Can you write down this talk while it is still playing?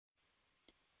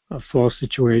a false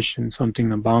situation,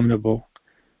 something abominable.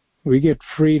 We get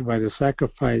freed by the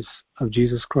sacrifice of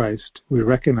Jesus Christ. We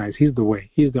recognize He's the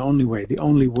way. He's the only way, the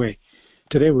only way.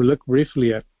 Today we'll look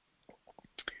briefly at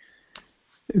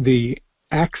the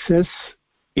access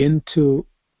into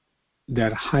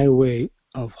that highway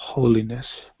of holiness,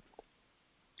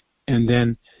 and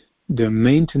then the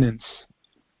maintenance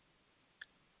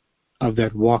of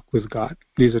that walk with God.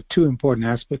 These are two important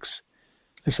aspects.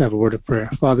 Let's have a word of prayer.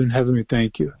 Father in heaven, we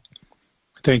thank you.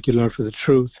 Thank you, Lord, for the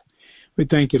truth. We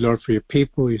thank you, Lord, for your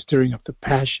people. You're stirring up the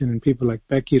passion in people like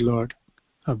Becky, Lord,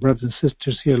 our brothers and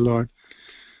sisters here, Lord.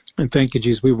 And thank you,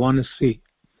 Jesus. We want to see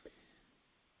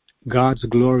God's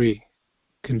glory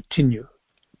continue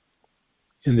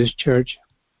in this church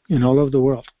and all over the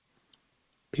world.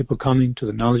 People coming to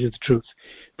the knowledge of the truth.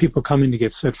 People coming to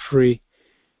get set free.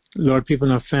 Lord, people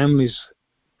in our families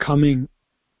coming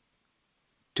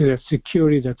to that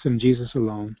security that's in Jesus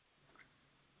alone.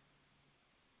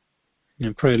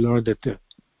 And pray, Lord, that the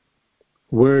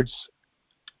words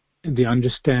and the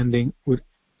understanding would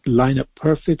line up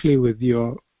perfectly with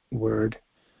your word.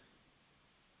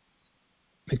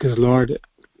 Because, Lord,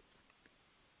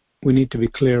 we need to be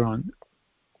clear on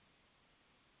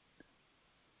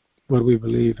what we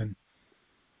believe, and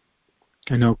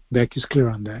I know Becky's clear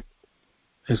on that,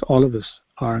 as all of us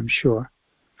are, I'm sure,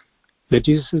 that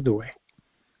Jesus is the way.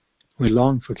 We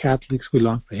long for Catholics, we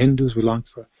long for Hindus, we long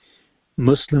for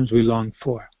Muslims, we long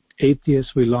for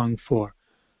atheists, we long for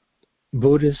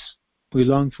Buddhists, we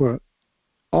long for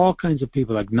all kinds of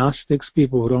people, agnostics,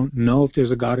 people who don't know if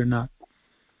there's a God or not.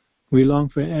 We long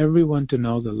for everyone to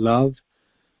know the love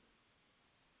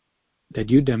that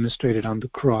you demonstrated on the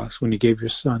cross when you gave your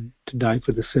Son to die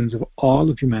for the sins of all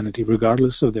of humanity,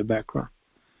 regardless of their background.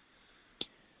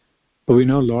 But we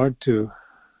know, Lord, to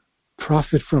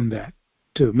profit from that,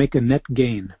 to make a net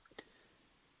gain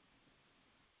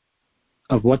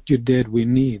of what you did, we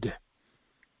need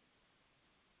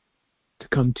to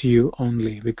come to you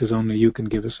only, because only you can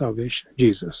give us salvation,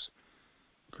 Jesus.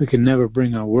 We can never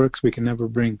bring our works, we can never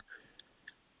bring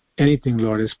anything,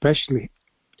 Lord, especially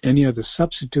any other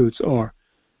substitutes or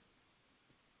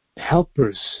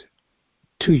helpers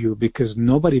to you, because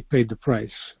nobody paid the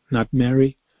price. Not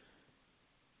Mary,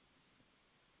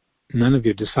 none of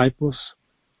your disciples.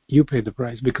 You paid the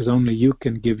price, because only you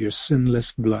can give your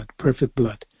sinless blood, perfect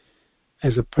blood,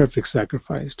 as a perfect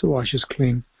sacrifice to wash us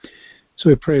clean. So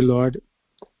we pray, Lord,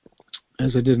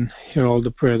 as I didn't hear all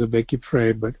the prayer that Becky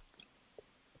prayed, but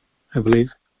I believe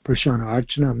Prashana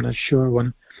Archana, I'm not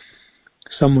sure,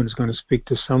 someone is going to speak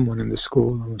to someone in the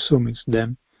school. I'm assuming it's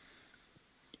them.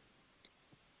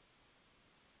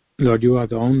 Lord, you are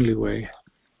the only way.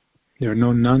 There are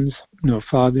no nuns, no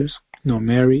fathers, no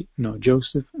Mary, no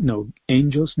Joseph, no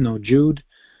angels, no Jude,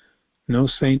 no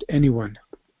saint, anyone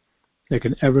that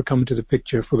can ever come into the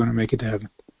picture if we're going to make it to heaven.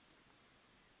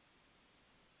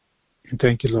 And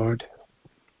thank you, Lord,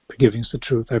 for giving us the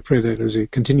truth. I pray that as we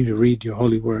continue to read your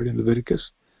holy word in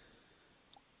Leviticus,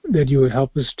 that you would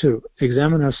help us to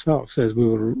examine ourselves as we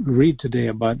will read today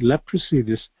about leprosy,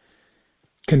 this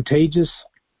contagious,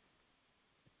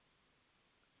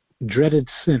 dreaded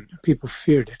sin. People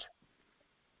feared it,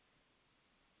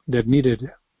 that needed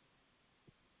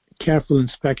careful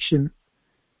inspection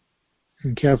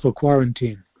and careful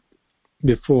quarantine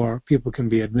before people can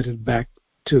be admitted back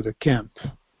to the camp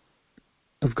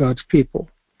of God's people.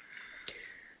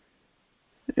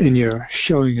 And you're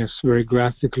showing us very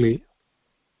graphically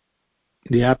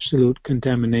the absolute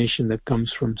contamination that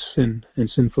comes from sin and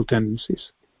sinful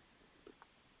tendencies.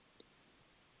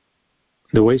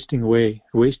 The wasting away,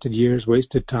 wasted years,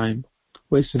 wasted time,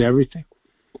 wasted everything.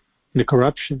 The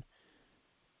corruption,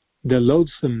 the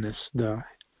loathsomeness, the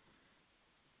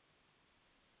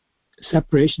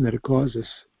separation that it causes.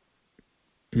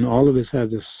 And all of us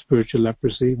had this spiritual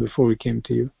leprosy before we came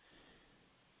to you.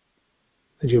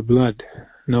 That your blood,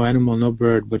 no animal, no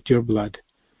bird, but your blood,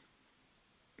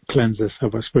 cleanse us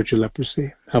of our spiritual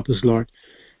leprosy. Help us, Lord,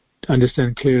 to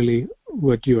understand clearly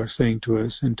what you are saying to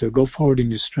us and to go forward in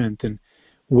your strength and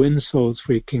win souls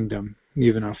for your kingdom,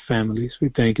 even our families. We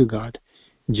thank you, God.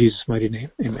 In Jesus' mighty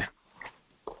name, amen.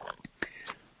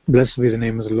 Blessed be the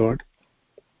name of the Lord.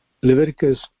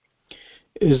 Leviticus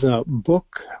is a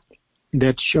book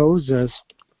that shows us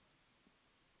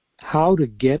how to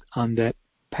get on that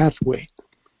pathway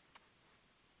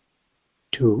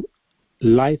to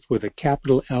life with a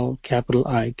capital L, capital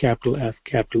I, capital F,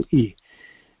 capital E,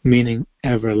 meaning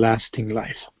everlasting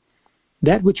life.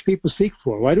 That which people seek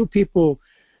for. Why do people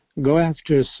go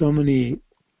after so many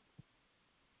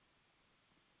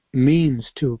means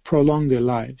to prolong their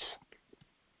lives?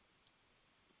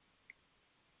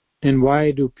 And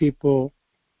why do people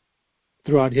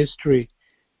throughout history,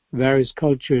 various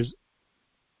cultures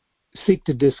seek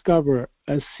to discover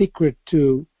a secret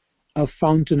to a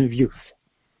fountain of youth,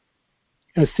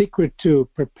 a secret to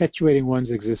perpetuating one's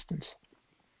existence.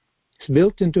 It's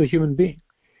built into a human being.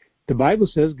 The Bible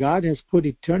says God has put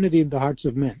eternity in the hearts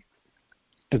of men,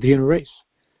 of the human race.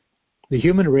 The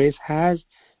human race has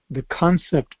the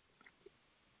concept,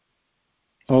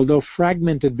 although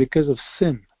fragmented because of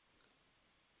sin,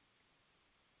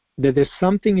 that there's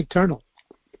something eternal.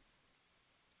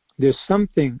 There's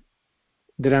something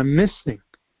that I'm missing.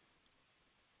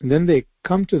 And then they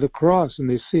come to the cross and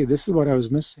they see, this is what I was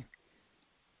missing.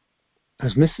 I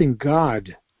was missing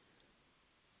God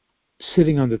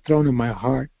sitting on the throne of my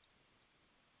heart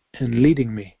and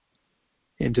leading me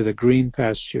into the green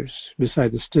pastures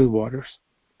beside the still waters.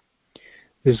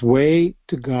 This way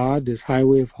to God, this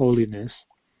highway of holiness,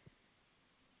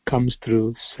 comes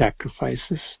through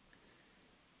sacrifices,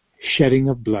 shedding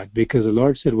of blood, because the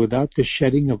Lord said, without the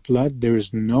shedding of blood, there is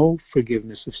no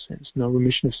forgiveness of sins, no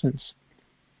remission of sins.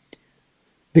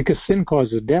 Because sin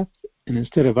causes death, and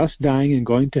instead of us dying and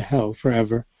going to hell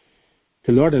forever,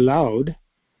 the Lord allowed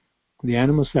the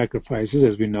animal sacrifices,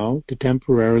 as we know, to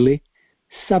temporarily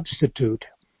substitute,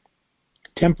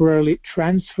 temporarily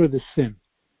transfer the sin,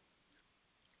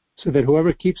 so that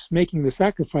whoever keeps making the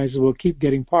sacrifices will keep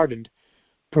getting pardoned,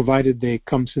 provided they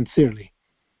come sincerely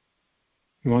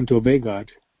and want to obey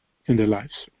God in their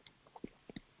lives.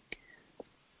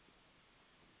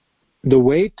 The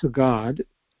way to God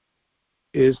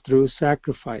is through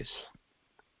sacrifice.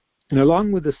 And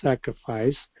along with the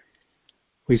sacrifice,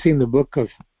 we see in the book of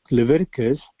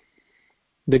Leviticus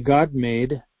that God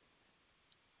made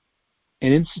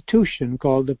an institution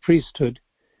called the priesthood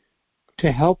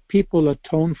to help people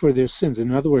atone for their sins.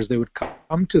 In other words, they would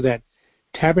come to that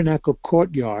tabernacle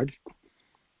courtyard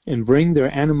and bring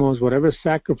their animals, whatever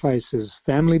sacrifices,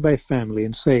 family by family,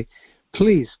 and say,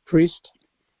 please, priest,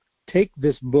 take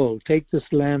this bull, take this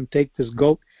lamb, take this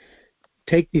goat,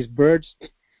 take these birds,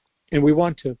 and we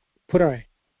want to put our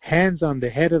hands on the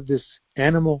head of this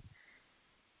animal,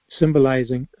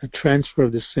 symbolizing a transfer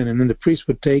of the sin. And then the priest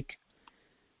would take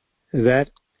that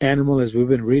animal, as we've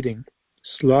been reading,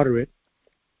 slaughter it,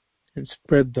 and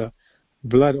spread the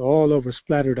blood all over,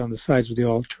 splattered on the sides of the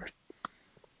altar,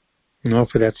 and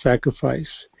offer that sacrifice.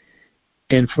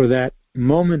 And for that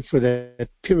moment, for that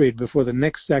period before the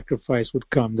next sacrifice would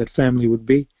come, that family would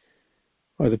be,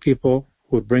 or the people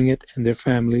would bring it and their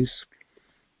families,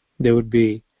 they would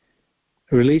be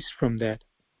released from that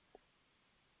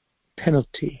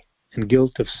penalty and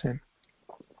guilt of sin.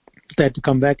 They had to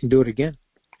come back and do it again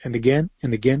and again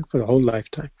and again for the whole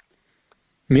lifetime.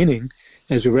 Meaning,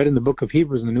 as we read in the book of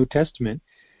Hebrews in the New Testament,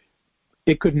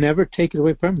 it could never take it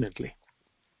away permanently.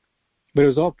 But it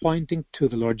was all pointing to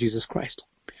the Lord Jesus Christ.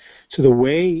 So the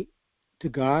way to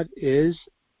God is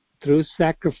through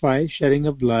sacrifice, shedding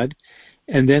of blood,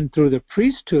 and then through the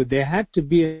priesthood, there had to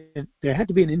be an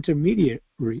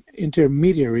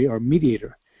intermediary or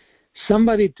mediator,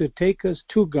 somebody to take us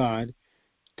to God,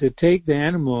 to take the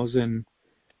animals and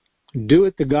do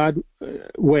it the God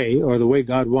way, or the way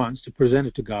God wants, to present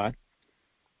it to God,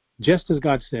 just as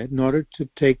God said, in order to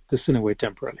take the sin away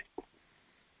temporarily.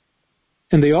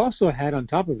 And they also had, on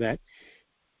top of that,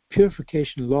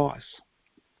 purification laws,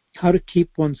 how to keep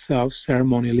oneself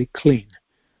ceremonially clean.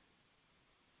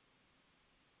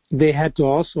 They had to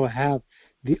also have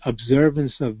the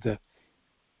observance of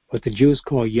what the Jews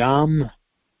call Yom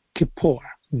Kippur,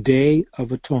 Day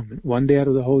of Atonement, one day out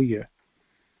of the whole year,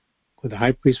 where the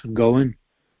high priest would go in,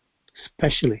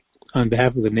 especially on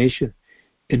behalf of the nation,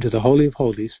 into the Holy of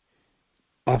Holies,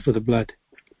 offer the blood.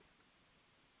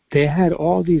 They had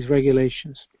all these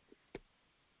regulations.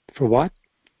 For what?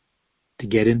 To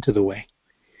get into the way,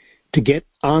 to get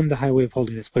on the highway of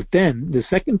holiness. But then the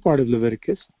second part of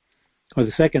Leviticus, or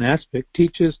the second aspect,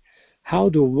 teaches how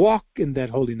to walk in that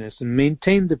holiness and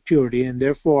maintain the purity, and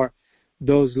therefore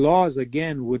those laws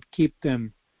again would keep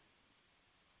them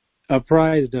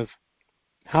apprised of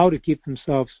how to keep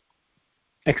themselves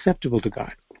acceptable to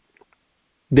God.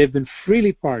 They've been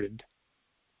freely pardoned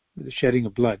with the shedding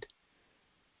of blood,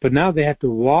 but now they have to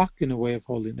walk in a way of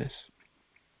holiness.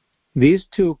 These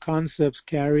two concepts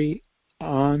carry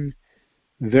on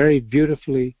very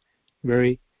beautifully,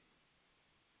 very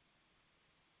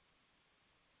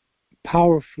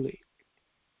powerfully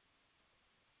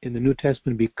in the New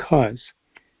Testament, because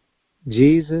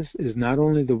Jesus is not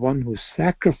only the one who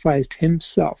sacrificed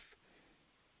himself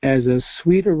as a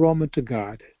sweet aroma to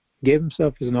God, gave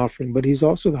himself as an offering, but he's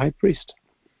also the high priest.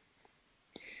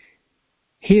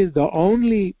 He is the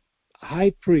only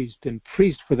high priest, and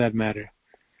priest for that matter,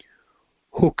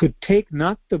 who could take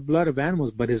not the blood of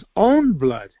animals, but his own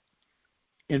blood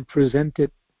and present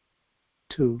it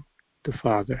to the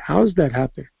Father. How does that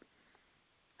happen?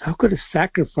 How could a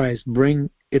sacrifice bring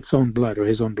its own blood or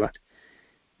his own blood?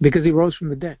 Because he rose from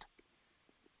the dead.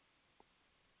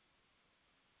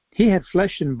 He had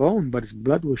flesh and bone, but his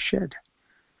blood was shed.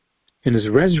 In his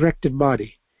resurrected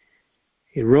body,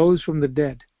 he rose from the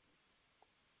dead,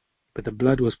 but the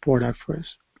blood was poured out for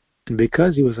us. And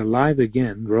because he was alive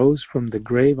again, rose from the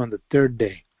grave on the third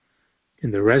day,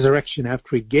 in the resurrection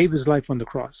after he gave his life on the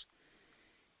cross,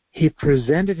 he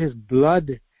presented his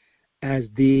blood as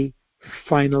the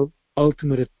final,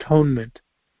 ultimate atonement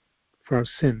for our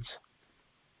sins.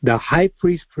 The high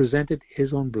priest presented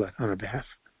his own blood on our behalf.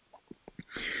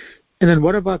 And then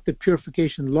what about the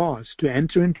purification laws? To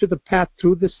enter into the path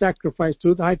through the sacrifice,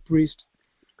 through the high priest,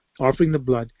 offering the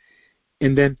blood,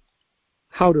 and then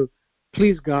how to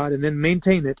please God and then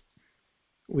maintain it.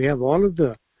 We have all of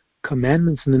the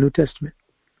commandments in the New Testament,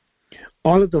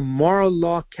 all of the moral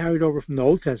law carried over from the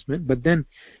Old Testament, but then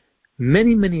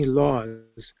many, many laws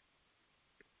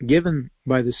given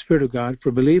by the Spirit of God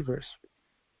for believers,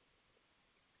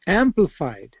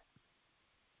 amplified,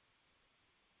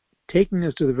 taking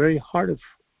us to the very heart of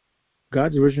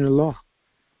God's original law.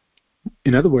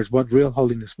 In other words, what real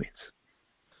holiness means.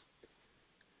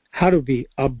 How to be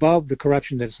above the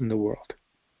corruption that is in the world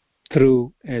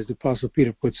through, as the Apostle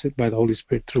Peter puts it, by the Holy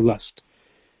Spirit, through lust.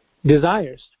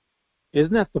 Desires.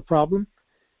 Isn't that the problem?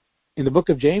 In the book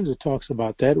of James it talks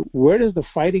about that. Where does the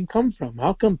fighting come from?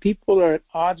 How come people are at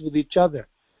odds with each other?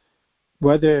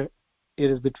 Whether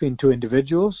it is between two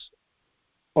individuals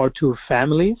or two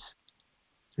families,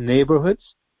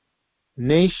 neighborhoods,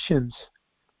 nations.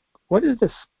 What is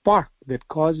the spark that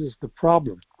causes the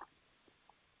problem?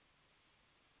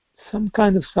 Some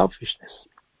kind of selfishness,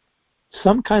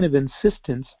 some kind of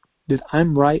insistence that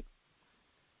I'm right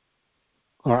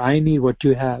or I need what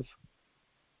you have.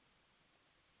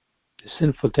 The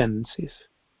sinful tendencies.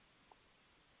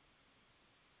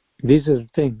 These are the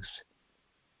things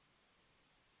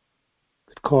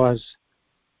that cause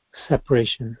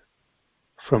separation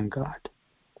from God.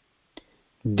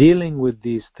 Dealing with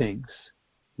these things,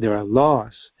 there are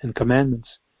laws and commandments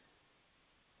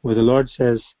where the Lord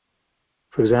says,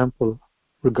 for example,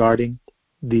 regarding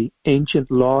the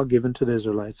ancient law given to the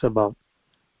Israelites about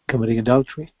committing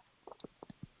adultery.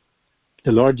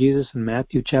 The Lord Jesus in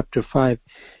Matthew chapter 5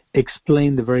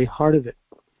 explained the very heart of it.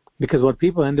 Because what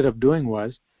people ended up doing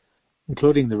was,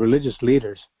 including the religious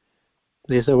leaders,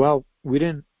 they said, well, we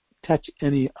didn't touch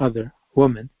any other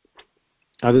woman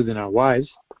other than our wives,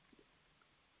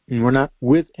 and we're not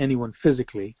with anyone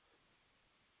physically.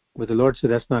 But the Lord said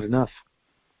that's not enough.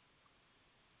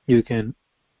 You can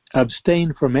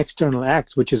abstain from external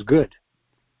acts, which is good,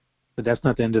 but that's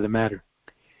not the end of the matter.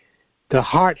 The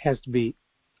heart has to be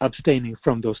abstaining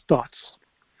from those thoughts.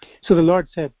 So the Lord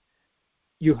said,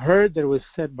 you heard that it was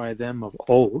said by them of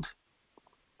old,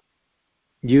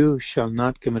 you shall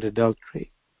not commit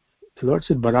adultery. The Lord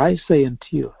said, but I say unto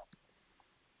you,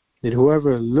 that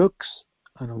whoever looks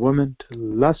on a woman to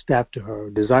lust after her or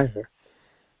desire her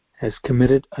has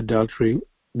committed adultery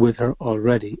with her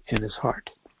already in his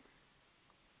heart.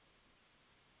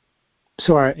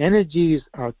 So our energies,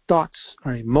 our thoughts,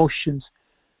 our emotions,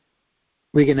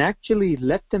 we can actually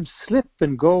let them slip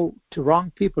and go to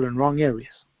wrong people in wrong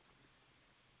areas.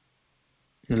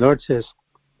 And the Lord says,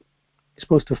 you're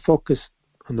supposed to focus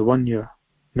on the one you're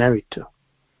married to.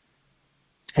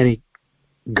 And he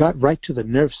got right to the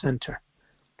nerve center,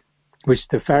 which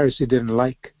the Pharisee didn't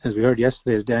like, as we heard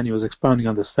yesterday as Daniel was expounding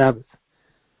on the Sabbath.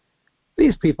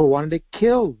 These people wanted to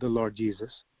kill the Lord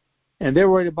Jesus, and they're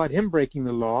worried about him breaking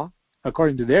the law,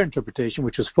 according to their interpretation,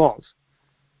 which was false.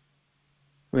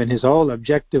 When his whole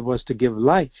objective was to give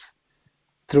life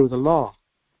through the law,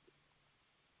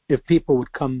 if people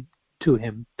would come to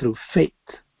him through faith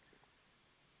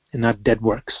and not dead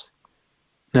works.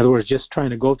 In other words, just trying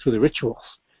to go through the rituals.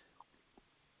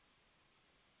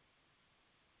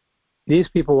 These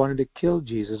people wanted to kill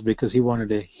Jesus because he wanted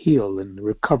to heal and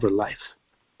recover life.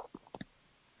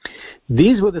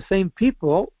 These were the same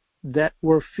people that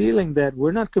were feeling that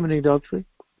we're not committing adultery.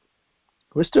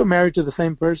 We're still married to the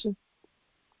same person.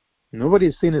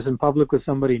 Nobody's seen us in public with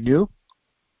somebody new.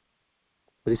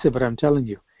 But he said, but I'm telling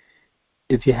you,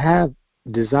 if you have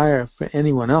desire for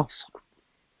anyone else,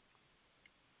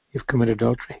 you've committed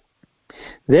adultery.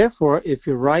 Therefore, if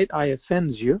your right eye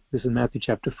offends you, this is Matthew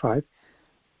chapter 5,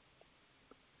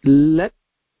 let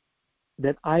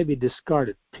that eye be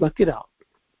discarded. Pluck it out.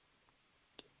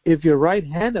 If your right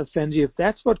hand offends you, if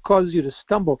that's what causes you to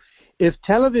stumble, if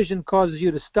television causes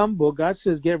you to stumble, God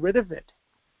says get rid of it.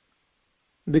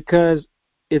 Because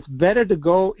it's better to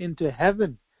go into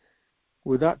heaven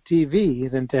without TV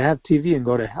than to have TV and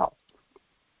go to hell.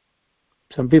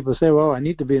 Some people say, well, I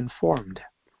need to be informed.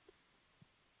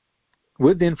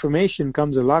 With the information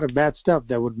comes a lot of bad stuff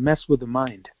that would mess with the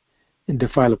mind and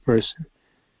defile a person.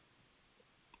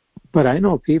 But I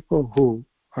know people who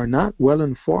are not well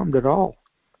informed at all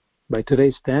by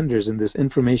today's standards in this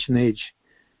information age,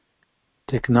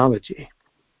 technological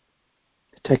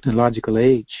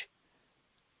age.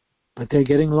 But they're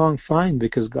getting along fine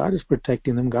because God is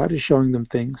protecting them. God is showing them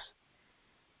things.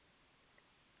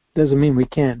 Doesn't mean we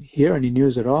can't hear any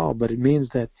news at all, but it means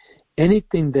that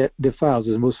anything that defiles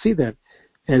us, and we'll see that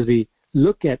as we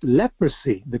look at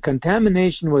leprosy, the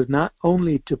contamination was not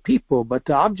only to people, but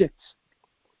to objects.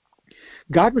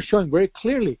 God was showing very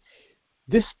clearly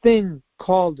this thing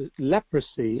called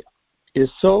leprosy is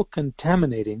so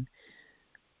contaminating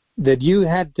that you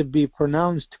had to be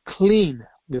pronounced clean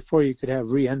before you could have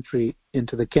re-entry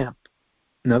into the camp.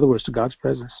 In other words, to God's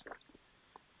presence.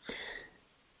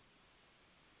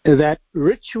 That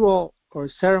ritual or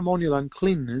ceremonial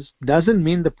uncleanness doesn't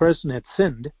mean the person had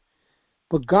sinned,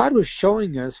 but God was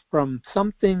showing us from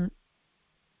something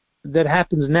that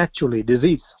happens naturally,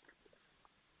 disease,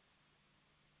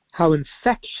 how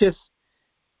infectious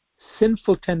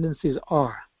sinful tendencies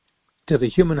are to the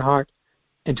human heart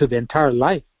and to the entire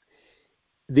life.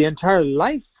 The entire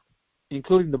life,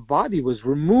 including the body, was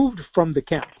removed from the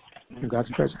camp in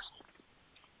God's presence.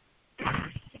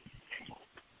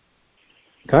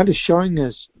 God is showing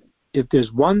us, if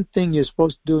there's one thing you're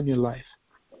supposed to do in your life,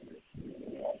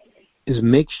 is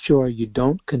make sure you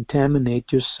don't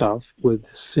contaminate yourself with the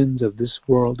sins of this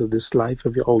world, of this life,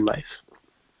 of your whole life.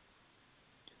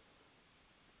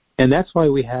 And that's why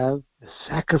we have the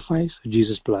sacrifice of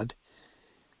Jesus' blood,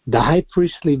 the high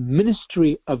priestly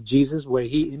ministry of Jesus, where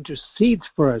he intercedes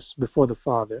for us before the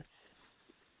Father.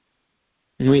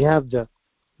 And we have the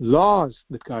laws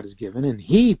that God has given, and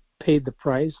he paid the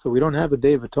price, so we don't have a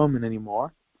Day of Atonement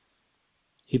anymore.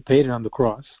 He paid it on the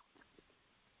cross.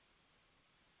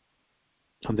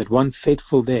 On that one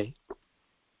fateful day,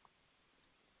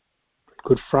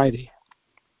 Good Friday,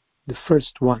 the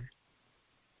first one,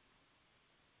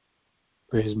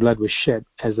 where his blood was shed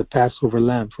as the Passover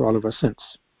lamb for all of our sins.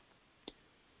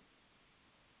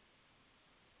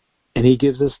 And he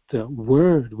gives us the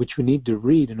word which we need to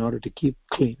read in order to keep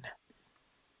clean.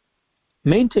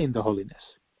 Maintain the holiness.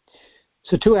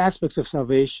 So two aspects of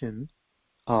salvation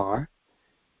are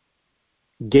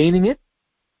gaining it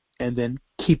and then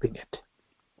keeping it.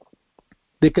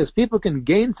 Because people can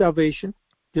gain salvation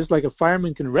just like a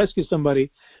fireman can rescue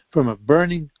somebody from a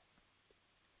burning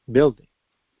building.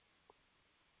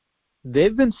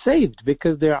 They've been saved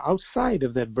because they're outside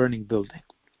of that burning building.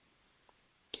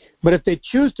 But if they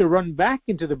choose to run back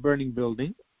into the burning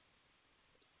building,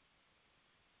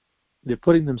 they're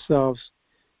putting themselves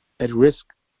at risk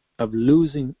of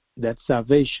losing that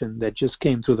salvation that just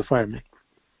came through the fireman.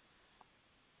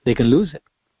 They can lose it.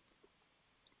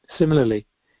 Similarly,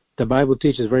 the Bible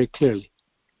teaches very clearly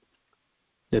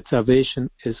that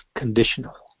salvation is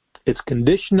conditional. It's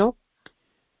conditional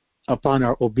upon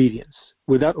our obedience.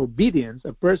 Without obedience,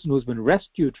 a person who's been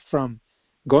rescued from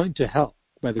going to hell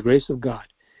by the grace of God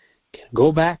can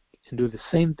go back and do the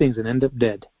same things and end up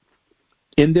dead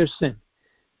in their sin.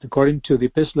 According to the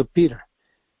Epistle of Peter,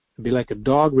 it'd be like a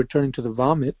dog returning to the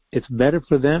vomit. It's better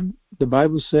for them, the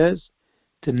Bible says,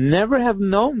 to never have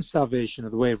known salvation or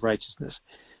the way of righteousness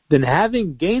than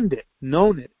having gained it,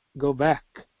 known it, go back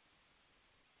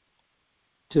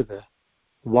to the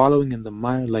wallowing in the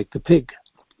mire like the pig.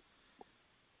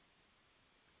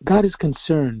 God is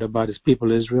concerned about his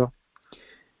people Israel.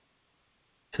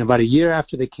 And about a year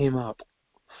after they came out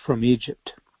from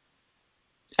Egypt,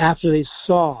 after they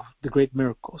saw the great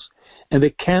miracles, and they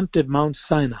camped at Mount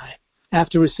Sinai,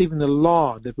 after receiving the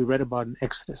law that we read about in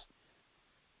Exodus,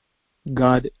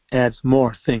 God adds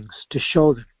more things to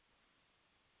show them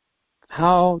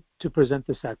how to present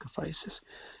the sacrifices,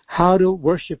 how to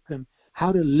worship him,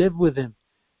 how to live with him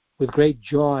with great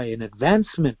joy and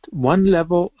advancement, one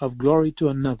level of glory to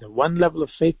another, one level of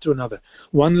faith to another,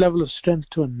 one level of strength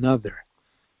to another.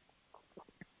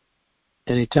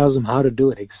 And he tells them how to do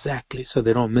it exactly so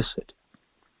they don't miss it.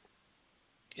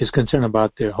 He's concerned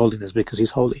about their holiness because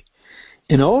he's holy.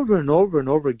 And over and over and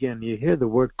over again, you hear the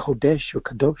word Kodesh or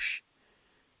Kadosh,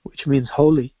 which means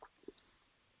holy.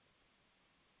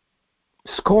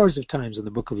 Scores of times in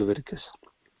the book of Leviticus.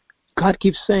 God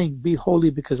keeps saying, be holy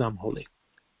because I'm holy.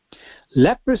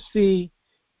 Leprosy,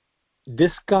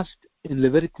 discussed in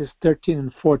Leviticus 13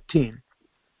 and 14,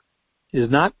 is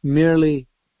not merely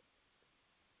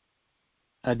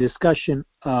a discussion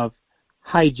of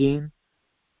hygiene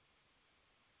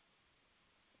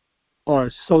or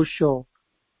social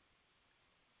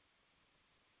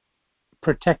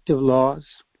protective laws.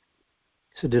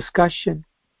 It's a discussion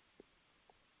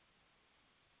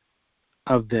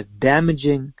of the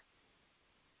damaging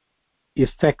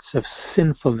effects of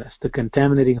sinfulness, the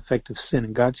contaminating effect of sin.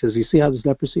 And God says, you see how this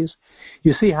leprosy is?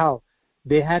 You see how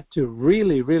they had to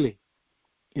really, really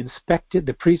inspect it?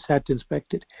 The priests had to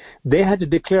inspect it. They had to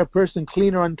declare a person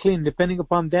clean or unclean. Depending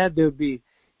upon that, they would be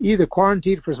either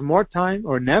quarantined for some more time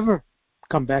or never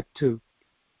come back to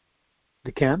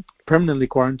the camp, permanently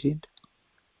quarantined.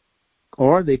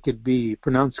 Or they could be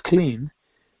pronounced clean,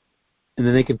 and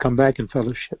then they can come back in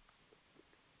fellowship.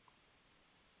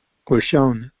 We're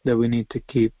shown that we need to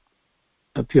keep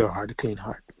a pure heart, a clean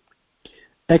heart.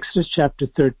 Exodus chapter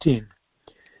 13,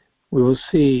 we will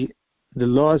see the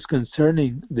laws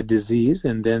concerning the disease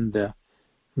and then the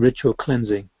ritual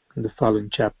cleansing in the following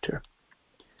chapter.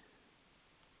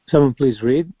 Someone please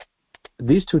read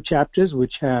these two chapters,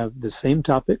 which have the same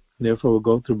topic. Therefore, we'll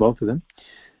go through both of them.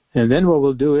 And then what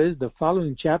we'll do is the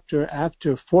following chapter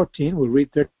after 14, we'll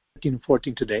read 13 and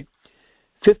 14 today.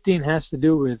 15 has to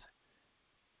do with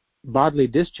bodily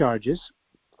discharges,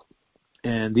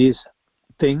 and these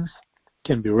things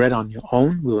can be read on your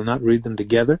own. We will not read them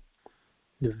together.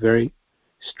 They're very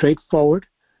straightforward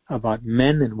about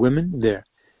men and women, their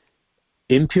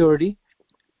impurity.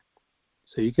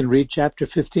 So you can read chapter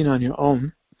 15 on your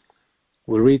own.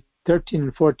 We'll read 13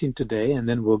 and 14 today, and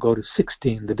then we'll go to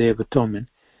 16, the Day of Atonement,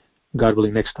 God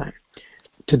willing, next time.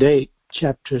 Today,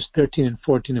 chapters 13 and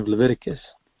 14 of Leviticus,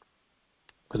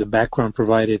 with the background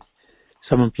provided.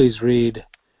 Someone please read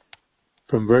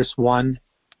from verse 1,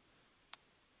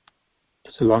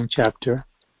 it's a long chapter,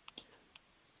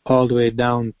 all the way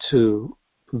down to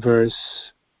verse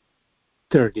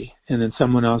 30, and then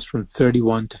someone else from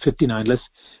 31 to 59. Let's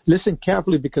listen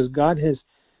carefully, because God has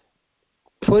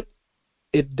put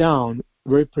it down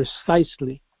very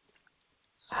precisely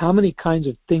how many kinds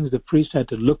of things the priest had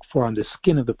to look for on the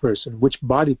skin of the person, which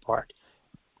body part,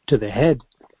 to the head,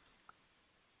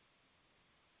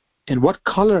 and what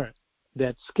color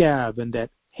that scab and that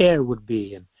hair would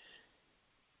be. And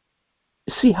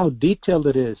see how detailed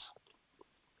it is,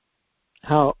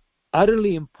 how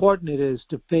utterly important it is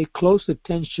to pay close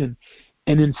attention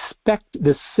and inspect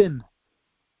the sin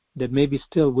that may be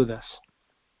still with us,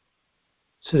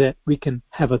 so that we can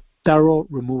have a thorough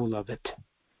removal of it.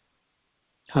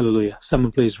 Hallelujah.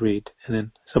 Someone please read, and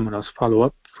then someone else follow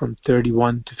up from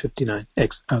 31 to 59.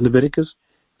 Leviticus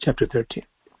chapter 13.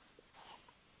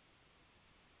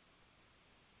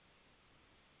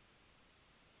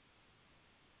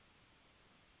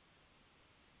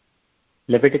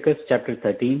 Leviticus chapter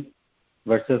 13,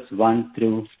 verses 1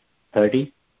 through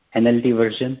 30, NLT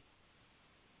version.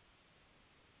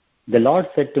 The Lord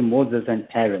said to Moses and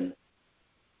Aaron,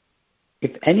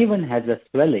 if anyone has a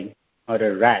swelling or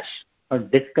a rash or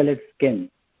discolored skin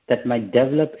that might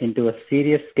develop into a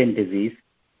serious skin disease,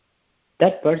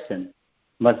 that person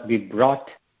must be brought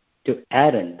to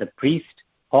Aaron the priest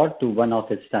or to one of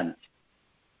his sons.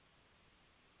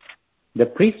 The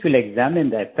priest will examine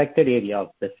the affected area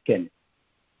of the skin.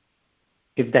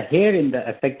 If the hair in the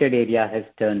affected area has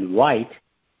turned white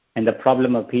and the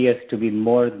problem appears to be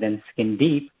more than skin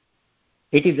deep,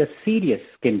 it is a serious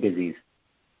skin disease,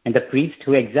 and the priest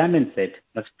who examines it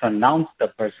must pronounce the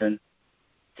person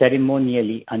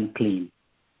ceremonially unclean.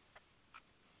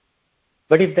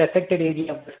 But if the affected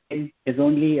area of the skin is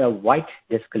only a white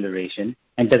discoloration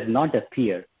and does not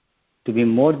appear to be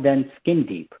more than skin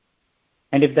deep,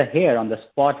 and if the hair on the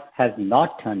spot has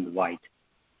not turned white,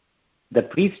 the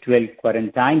priest will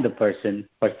quarantine the person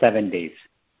for 7 days.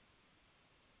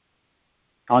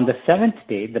 On the 7th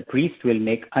day, the priest will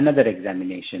make another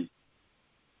examination.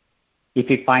 If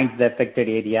he finds the affected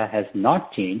area has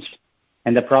not changed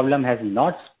and the problem has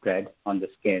not spread on the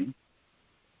skin,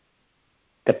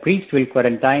 the priest will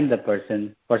quarantine the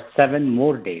person for 7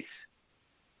 more days.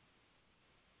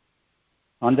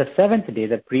 On the 7th day,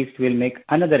 the priest will make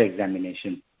another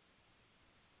examination.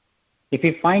 If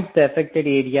he finds the affected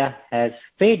area has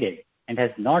faded and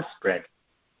has not spread,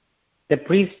 the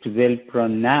priest will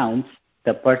pronounce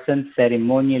the person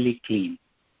ceremonially clean.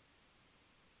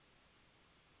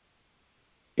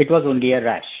 It was only a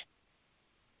rash.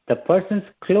 The person's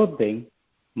clothing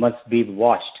must be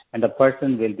washed and the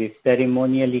person will be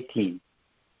ceremonially clean.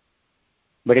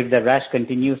 But if the rash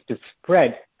continues to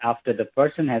spread after the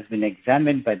person has been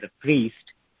examined by the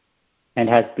priest and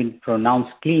has been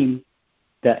pronounced clean,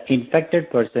 the infected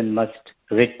person must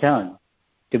return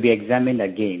to be examined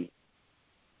again.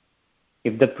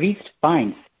 If the priest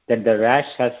finds that the rash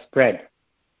has spread,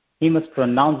 he must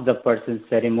pronounce the person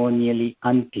ceremonially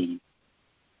unclean,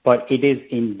 for it is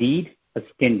indeed a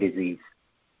skin disease.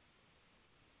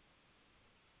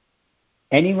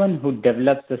 Anyone who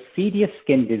develops a serious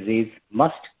skin disease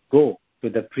must go to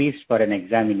the priest for an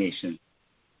examination.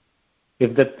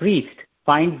 If the priest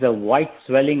finds a white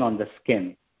swelling on the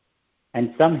skin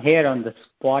and some hair on the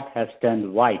spot has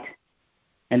turned white,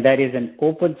 and there is an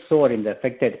open sore in the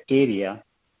affected area,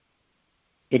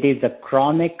 it is a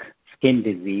chronic skin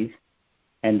disease,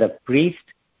 and the priest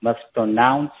must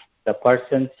pronounce the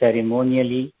person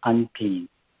ceremonially unclean.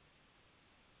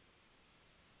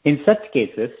 In such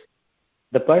cases,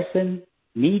 the person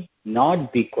need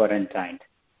not be quarantined,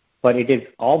 for it is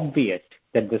obvious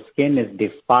that the skin is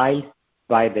defiled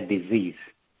by the disease.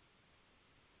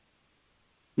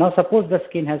 Now suppose the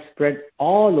skin has spread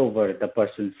all over the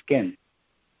person's skin.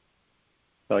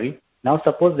 Now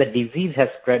suppose the disease has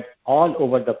spread all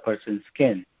over the person's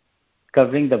skin,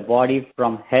 covering the body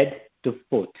from head to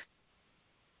foot.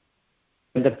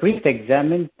 When the priest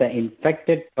examines the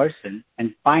infected person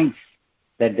and finds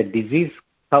that the disease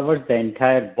covers the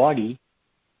entire body,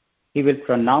 he will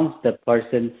pronounce the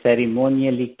person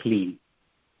ceremonially clean.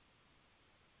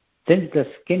 Since the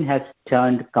skin has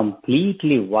turned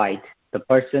completely white, the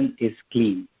person is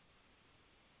clean.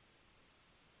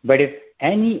 But if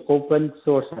any open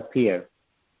sores appear,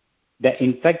 the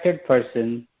infected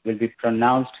person will be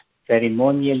pronounced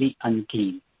ceremonially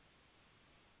unclean.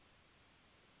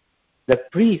 The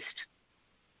priest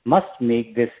must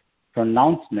make this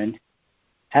pronouncement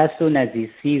as soon as he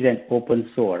sees an open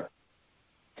sore,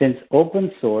 since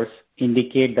open sores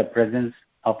indicate the presence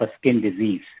of a skin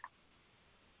disease.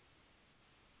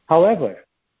 However,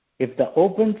 if the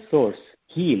open sores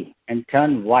heal and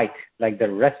turn white like the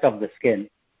rest of the skin,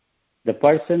 the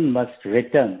person must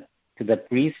return to the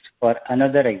priest for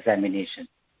another examination.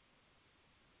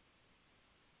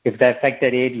 If the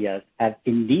affected areas have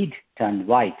indeed turned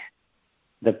white,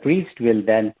 the priest will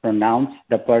then pronounce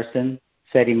the person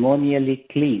ceremonially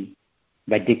clean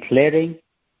by declaring,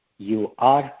 "You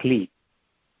are clean."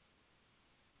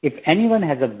 If anyone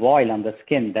has a boil on the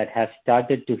skin that has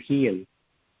started to heal,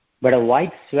 but a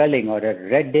white swelling or a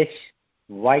reddish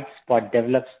white spot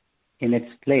develops in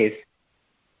its place,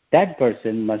 that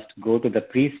person must go to the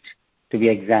priest to be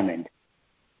examined.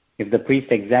 If the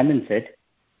priest examines it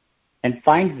and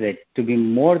finds it to be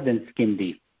more than skin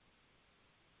deep,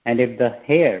 and if the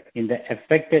hair in the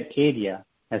affected area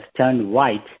has turned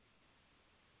white,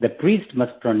 the priest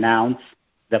must pronounce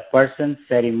the person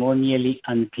ceremonially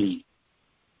unclean.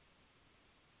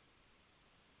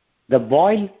 The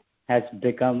boil has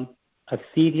become a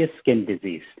serious skin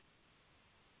disease.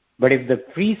 But if the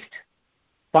priest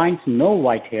finds no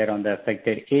white hair on the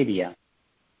affected area,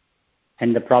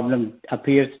 and the problem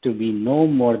appears to be no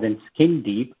more than skin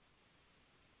deep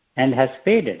and has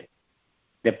faded,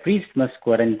 the priest must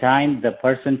quarantine the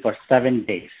person for 7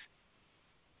 days.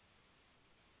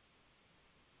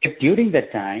 If during the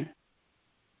time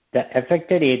the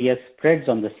affected area spreads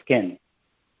on the skin,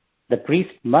 the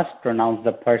priest must pronounce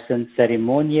the person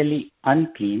ceremonially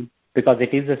unclean because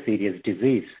it is a serious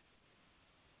disease.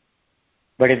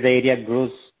 But if the area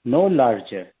grows no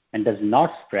larger and does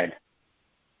not spread,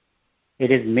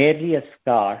 it is merely a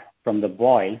scar from the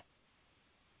boil,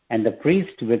 and the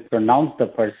priest will pronounce the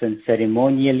person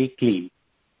ceremonially clean.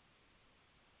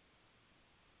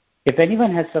 If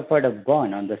anyone has suffered a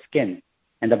burn on the skin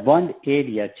and the burned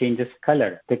area changes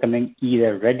color, becoming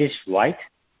either reddish white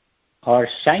or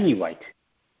shiny white,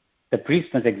 the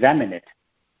priest must examine it.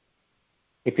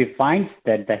 If he finds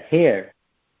that the hair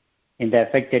in the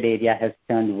affected area has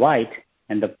turned white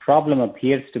and the problem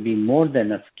appears to be more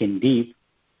than a skin deep,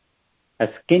 a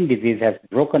skin disease has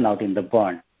broken out in the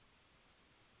burn.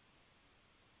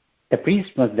 The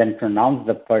priest must then pronounce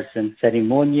the person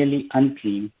ceremonially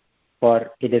unclean,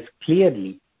 for it is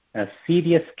clearly a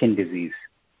serious skin disease.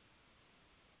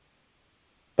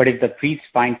 But if the priest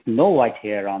finds no white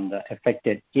hair on the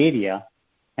affected area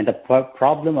and the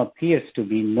problem appears to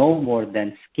be no more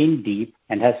than skin deep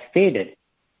and has faded,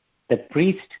 the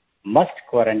priest must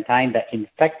quarantine the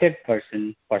infected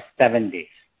person for 7 days.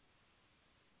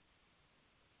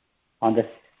 On the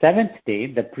 7th day,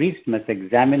 the priest must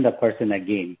examine the person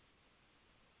again.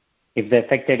 If the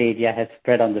affected area has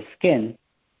spread on the skin,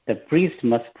 the priest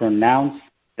must pronounce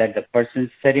that the person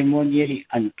is ceremonially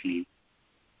unclean,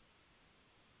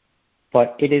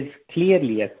 for it is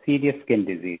clearly a serious skin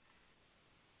disease.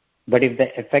 But if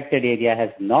the affected area has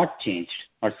not changed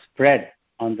or spread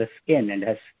on the skin and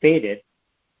has faded,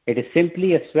 it is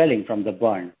simply a swelling from the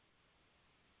burn.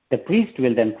 The priest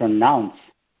will then pronounce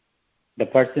the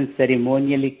person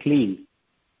ceremonially clean,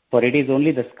 for it is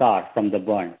only the scar from the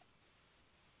burn.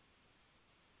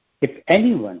 If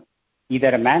anyone, either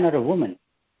a man or a woman,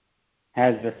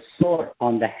 has a sore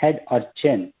on the head or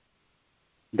chin,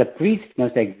 the priest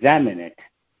must examine it.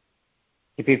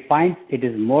 If he finds it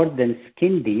is more than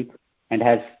skin deep and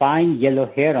has fine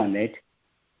yellow hair on it,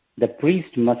 the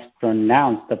priest must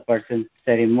pronounce the person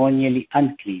ceremonially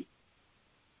unclean.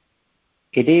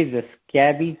 It is a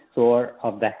scabby sore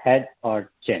of the head or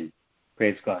chin.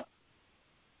 Praise God.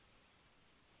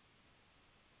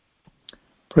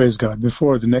 Praise God.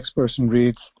 Before the next person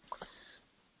reads,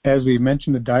 as we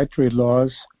mentioned the dietary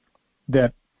laws,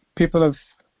 that people have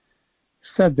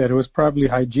said that it was probably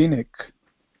hygienic.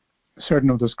 Certain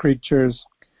of those creatures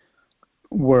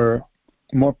were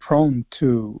more prone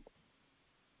to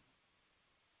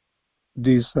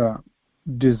these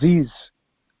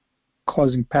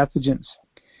disease-causing pathogens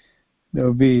that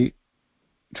would be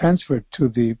transferred to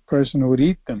the person who would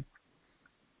eat them.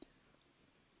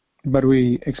 But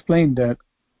we explained that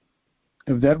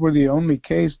if that were the only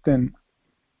case, then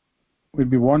we'd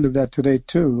be warned of that today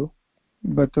too.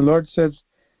 But the Lord says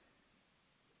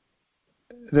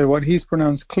that what He's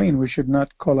pronounced clean, we should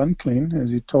not call unclean, as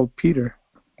He told Peter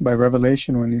by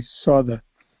revelation when he saw the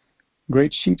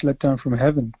great sheet let down from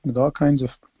heaven with all kinds of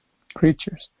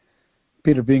creatures.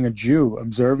 Peter, being a Jew,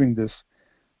 observing this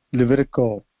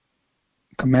Levitical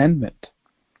commandment,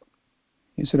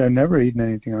 he said, I've never eaten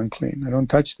anything unclean. I don't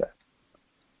touch that.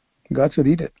 God said,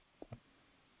 eat it.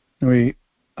 And we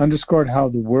underscored how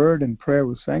the word and prayer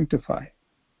will sanctify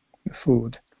the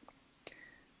food.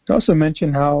 We also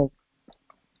mentioned how,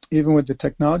 even with the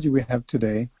technology we have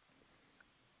today,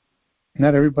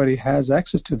 not everybody has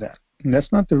access to that. And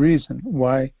that's not the reason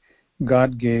why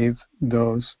God gave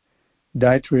those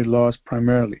dietary laws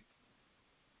primarily.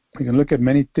 We can look at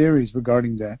many theories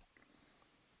regarding that.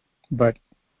 But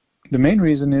the main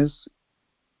reason is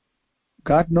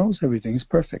God knows everything is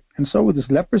perfect. And so with this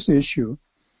leprosy issue,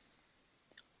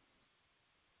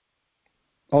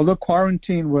 although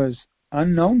quarantine was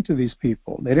unknown to these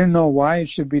people, they didn't know why it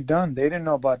should be done. They didn't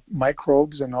know about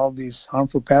microbes and all these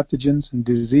harmful pathogens and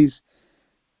disease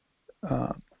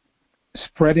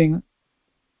spreading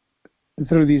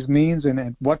through these means and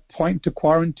at what point to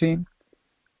quarantine.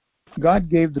 God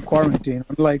gave the quarantine,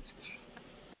 unlike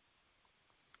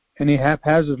any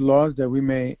haphazard laws that we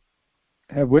may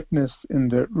have witnessed in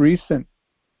the recent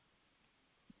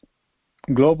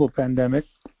global pandemic.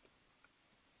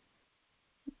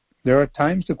 There are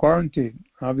times to quarantine,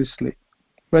 obviously,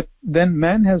 but then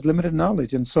man has limited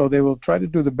knowledge, and so they will try to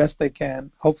do the best they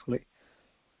can, hopefully,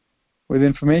 with the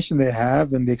information they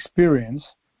have and the experience.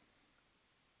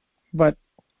 But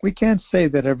we can't say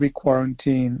that every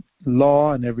quarantine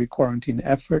law and every quarantine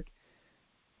effort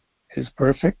is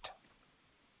perfect.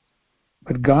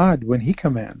 But God, when He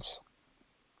commands,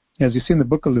 as you see in the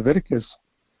book of Leviticus,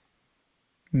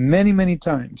 many, many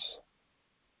times,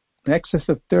 in excess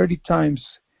of 30 times,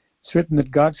 it's written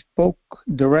that God spoke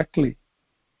directly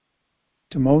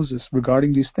to Moses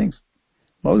regarding these things.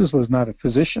 Moses was not a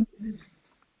physician,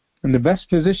 and the best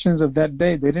physicians of that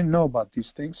day, they didn't know about these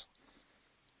things.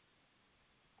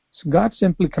 So God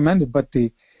simply commanded, but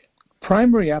the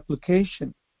primary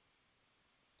application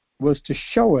was to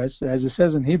show us, as it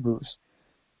says in Hebrews,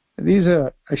 these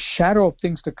are a shadow of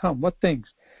things to come. What things?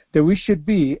 That we should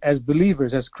be, as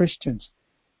believers, as Christians,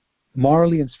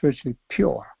 morally and spiritually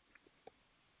pure,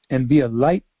 and be a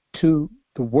light to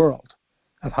the world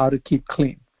of how to keep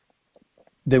clean.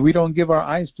 That we don't give our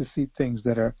eyes to see things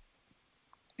that are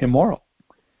immoral.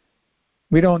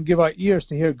 We don't give our ears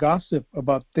to hear gossip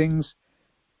about things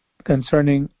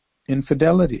concerning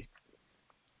infidelity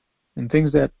and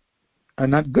things that are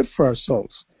not good for our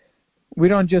souls. We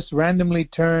don't just randomly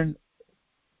turn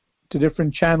to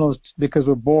different channels because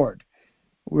we're bored.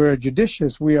 We're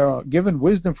judicious. We are given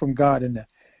wisdom from God and a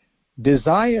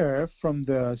desire from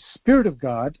the Spirit of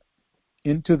God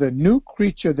into the new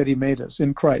creature that He made us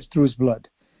in Christ through His blood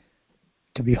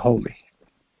to be holy.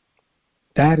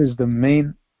 That is the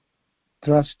main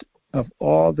thrust of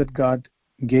all that God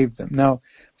gave them. Now,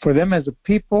 for them as a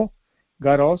people,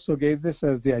 God also gave this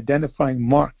as the identifying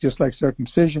mark, just like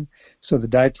circumcision. So the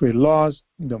dietary laws,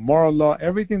 the moral law,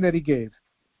 everything that He gave.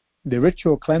 The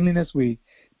ritual cleanliness, we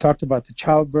talked about the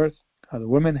childbirth, how the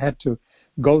women had to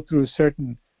go through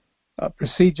certain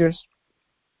procedures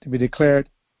to be declared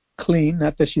clean.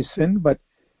 Not that she sinned, but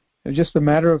it was just a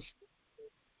matter of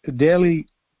daily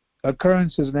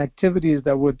occurrences and activities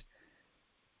that would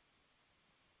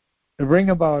bring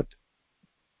about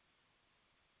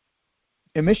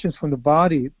emissions from the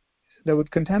body that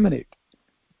would contaminate.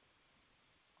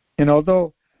 And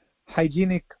although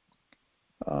hygienic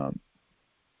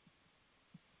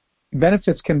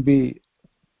benefits can be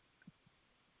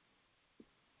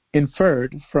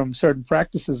inferred from certain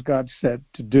practices God said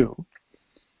to do,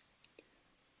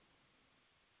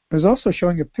 is also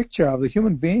showing a picture of the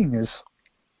human being is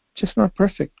just not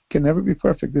perfect, can never be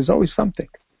perfect. There's always something.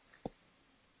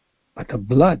 But the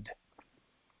blood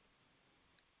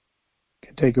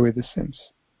can take away the sins.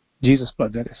 Jesus'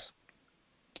 blood, that is.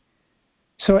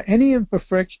 So any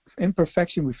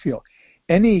imperfection we feel,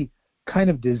 any kind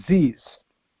of disease,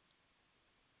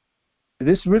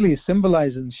 this really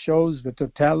symbolizes and shows the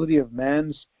totality of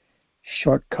man's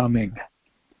shortcoming.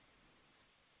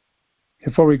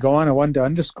 Before we go on, I want to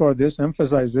underscore this,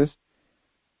 emphasize this,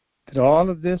 that all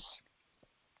of this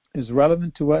is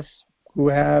relevant to us who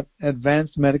have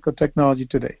advanced medical technology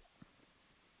today.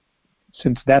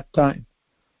 Since that time,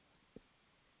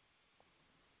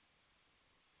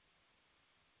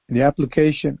 the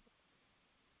application,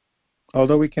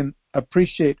 although we can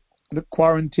appreciate the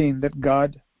quarantine that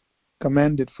God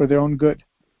commanded for their own good,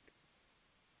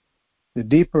 the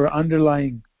deeper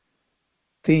underlying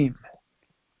theme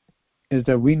is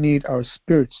that we need our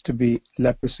spirits to be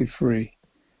leprosy-free.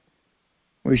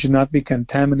 We should not be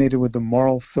contaminated with the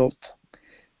moral filth,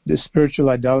 the spiritual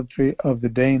idolatry of the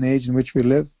day and age in which we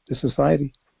live, the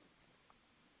society.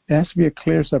 There has to be a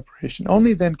clear separation.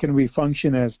 Only then can we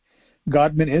function as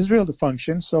God meant Israel to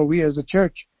function, so we as a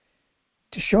church,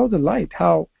 to show the light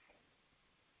how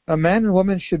a man and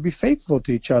woman should be faithful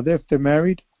to each other. If they're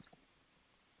married,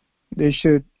 they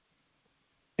should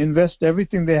invest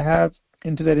everything they have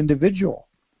into that individual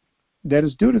that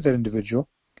is due to that individual.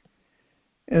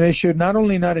 And they should not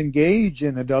only not engage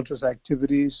in adulterous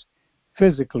activities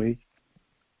physically,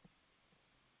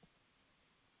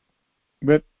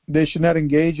 but they should not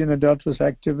engage in adulterous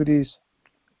activities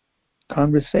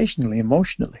conversationally,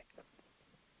 emotionally.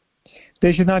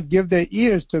 They should not give their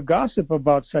ears to gossip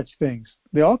about such things.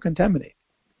 They all contaminate.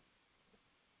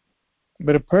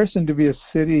 But a person to be a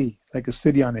city, like a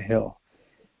city on a hill,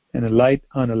 and a light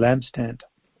on a lampstand,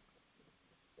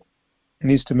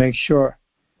 needs to make sure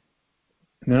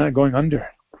they're not going under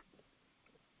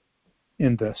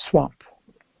in the swamp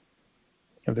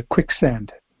of the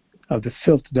quicksand of the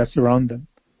filth that's around them.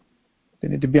 They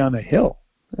need to be on a hill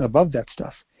above that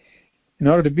stuff. In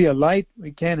order to be a light,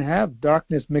 we can't have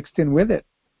darkness mixed in with it.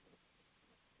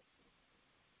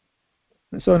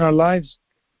 And so in our lives,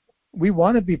 we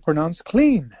want to be pronounced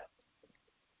clean.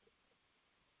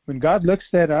 When God looks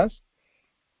at us,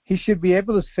 He should be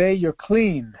able to say, you're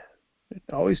clean. There's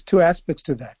always two aspects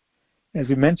to that. As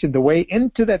we mentioned, the way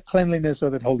into that cleanliness or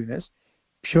that holiness,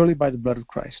 purely by the blood of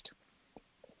Christ.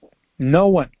 No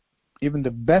one, even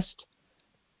the best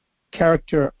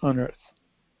character on earth,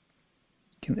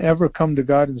 can ever come to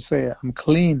God and say, I'm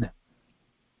clean,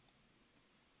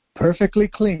 perfectly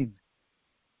clean.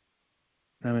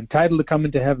 I'm entitled to come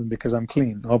into heaven because I'm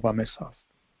clean all by myself.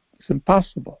 It's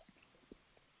impossible.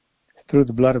 It's through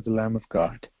the blood of the Lamb of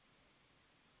God.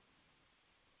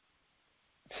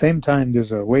 At the same time,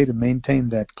 there's a way to maintain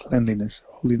that cleanliness,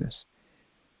 holiness.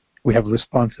 We have a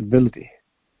responsibility.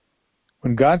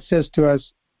 When God says to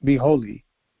us, be holy,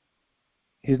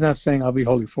 He's not saying, I'll be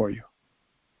holy for you.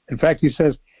 In fact, He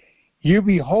says, you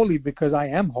be holy because I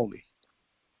am holy.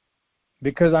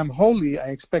 Because I'm holy, I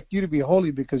expect you to be holy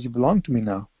because you belong to me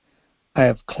now. I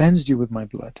have cleansed you with my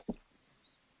blood.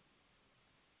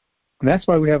 And that's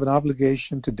why we have an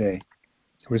obligation today,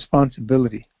 a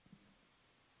responsibility,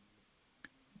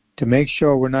 to make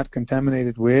sure we're not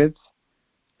contaminated with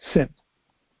sin.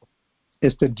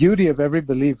 It's the duty of every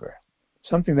believer,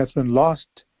 something that's been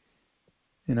lost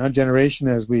in our generation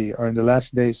as we are in the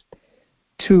last days,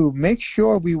 to make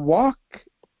sure we walk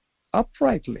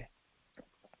uprightly.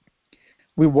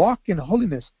 We walk in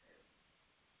holiness.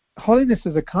 Holiness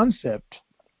is a concept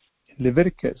in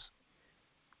Leviticus,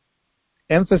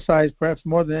 emphasized perhaps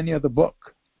more than any other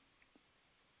book.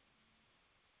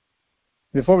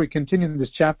 Before we continue in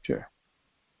this chapter,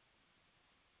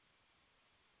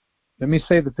 let me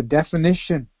say that the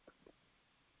definition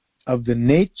of the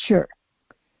nature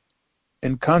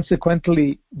and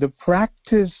consequently the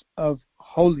practice of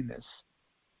holiness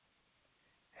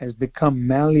has become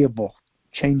malleable,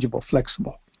 changeable,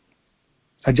 flexible,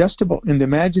 adjustable in the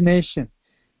imagination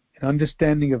and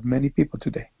understanding of many people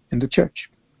today in the church.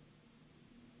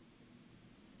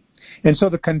 And so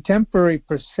the contemporary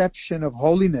perception of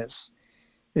holiness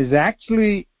is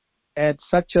actually at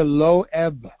such a low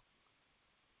ebb,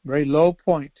 very low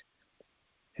point,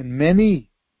 and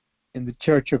many in the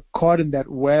church are caught in that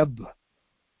web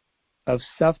of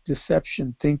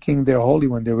self-deception, thinking they're holy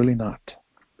when they're really not.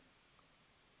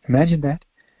 Imagine that.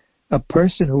 A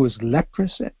person who is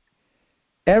leprous,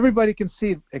 everybody can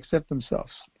see it except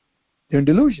themselves. They're in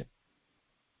delusion.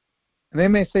 And they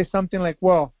may say something like,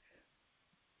 well,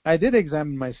 I did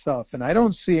examine myself, and I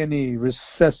don't see any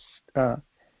recessed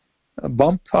a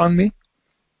bump on me.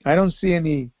 I don't see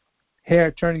any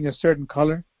hair turning a certain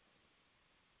color.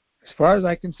 As far as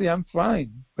I can see, I'm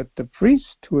fine. But the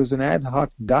priest, who was an ad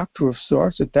hoc doctor of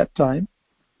sorts at that time,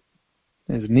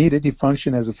 as needed, he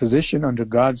functioned as a physician under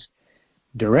God's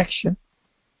direction,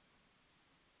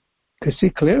 could see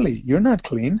clearly, you're not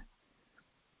clean.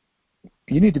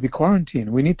 You need to be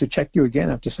quarantined. We need to check you again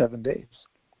after 7 days.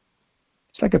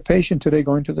 It's like a patient today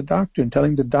going to the doctor and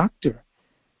telling the doctor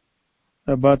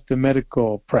about the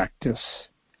medical practice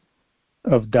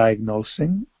of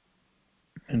diagnosing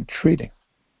and treating.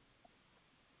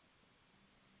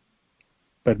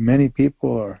 But many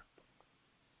people are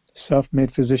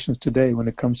self-made physicians today when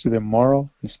it comes to their moral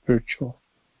and spiritual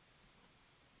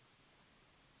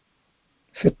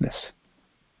fitness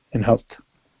and health.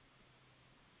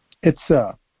 It's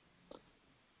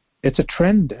a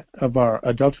trend of our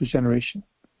adulterous generation.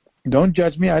 Don't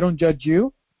judge me, I don't judge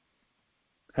you.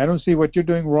 I don't see what you're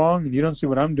doing wrong, and you don't see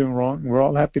what I'm doing wrong. We're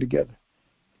all happy together.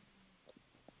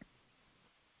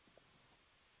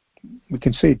 We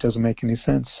can see it doesn't make any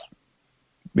sense,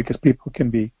 because people can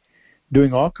be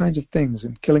doing all kinds of things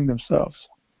and killing themselves.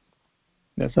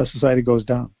 That's how society goes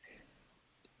down.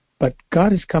 But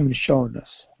God has come and shown us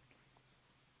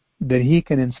that He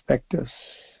can inspect us,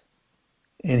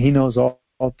 and He knows all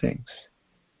things.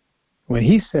 When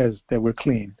He says that we're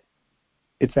clean,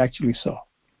 it's actually so.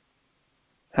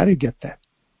 How do you get that?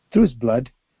 Through His blood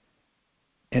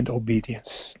and obedience.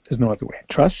 There's no other way.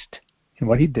 Trust in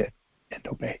what He did and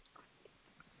obey.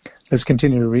 Let's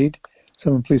continue to read.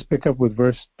 Someone please pick up with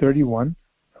verse 31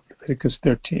 of Leviticus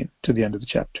 13 to the end of the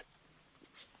chapter.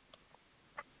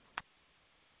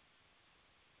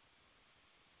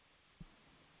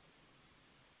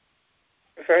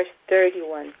 Verse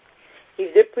 31.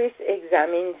 If the priest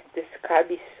examines the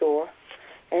scabby sore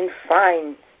and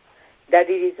finds that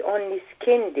it is only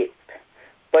skin dip,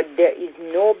 but there is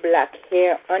no black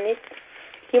hair on it,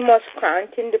 he must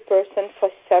quarantine the person for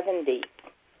 7 days.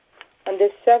 On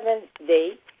the 7th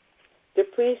day, the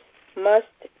priest must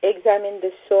examine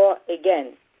the sore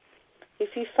again.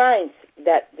 If he finds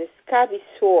that the scabby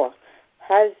sore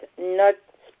has not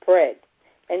spread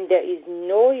and there is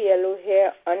no yellow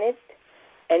hair on it,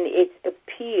 and it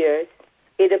appears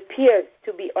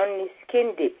to be only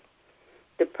skin dip,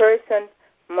 the person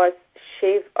must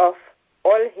shave off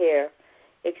all hair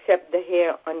except the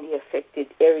hair on the affected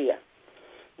area.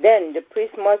 Then the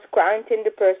priest must quarantine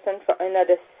the person for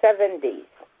another 7 days.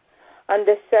 On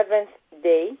the 7th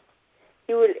day,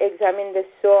 he will examine the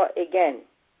sore again.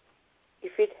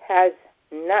 If it has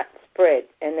not spread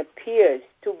and appears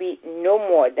to be no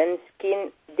more than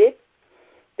skin dip,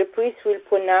 the priest will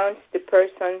pronounce the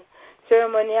person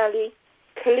ceremonially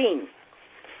clean.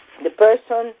 The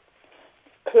person's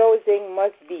clothing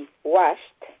must be washed,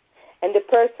 and the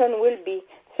person will be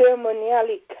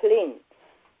ceremonially clean.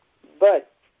 But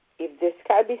if the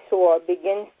scabby sore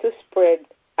begins to spread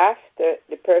after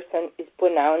the person is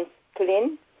pronounced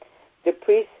clean, the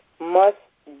priest must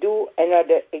do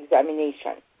another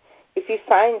examination. If he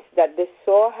finds that the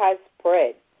sore has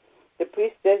spread, the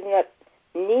priest does not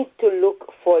need to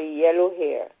look for yellow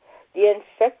hair. The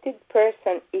infected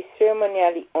person is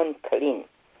ceremonially unclean.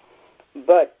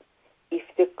 But if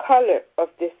the color of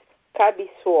the scabby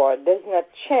sore does not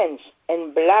change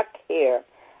and black hair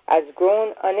has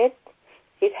grown on it,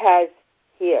 it has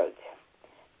healed.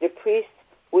 The priest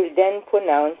will then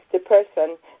pronounce the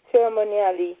person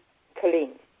ceremonially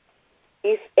clean.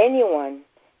 If anyone,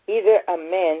 either a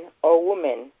man or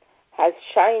woman, has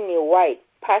shiny white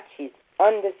patches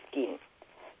on the skin,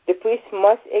 the priest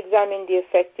must examine the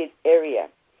affected area.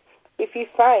 If he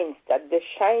finds that the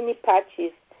shiny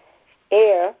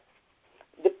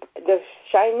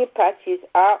patches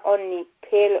are only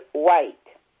pale white,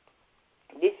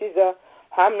 this is a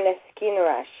harmless skin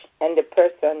rash, and the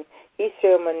person is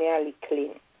ceremonially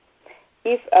clean.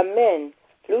 If a man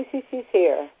loses his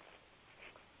hair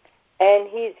and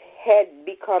his head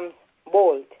becomes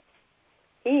bald,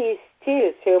 he is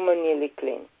still ceremonially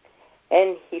clean.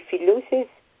 And if he loses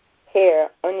hair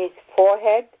on his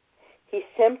forehead, he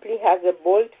simply has a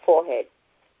bald forehead.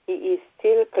 He is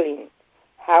still clean.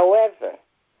 However,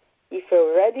 if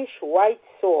a reddish white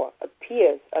sore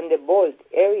appears on the bald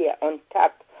area on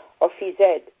top of his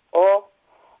head or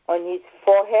on his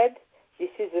forehead, this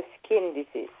is a skin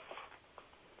disease.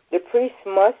 The priest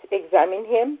must examine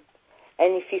him,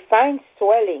 and if he finds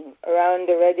swelling around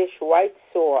the reddish white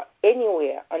sore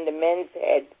anywhere on the man's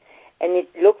head and it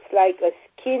looks like a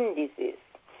skin disease,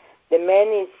 the man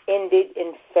is indeed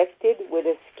infected with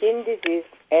a skin disease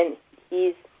and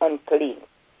is unclean.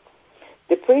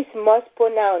 The priest must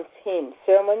pronounce him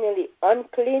ceremonially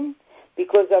unclean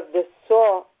because of the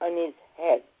sore on his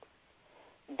head.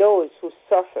 Those who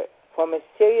suffer from a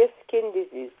serious skin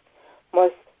disease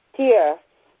must tear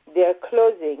their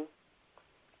clothing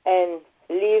and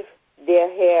leave their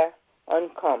hair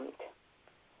uncombed.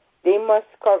 They must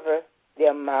cover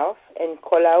their mouth and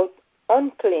call out,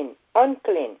 unclean,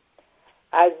 unclean.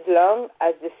 As long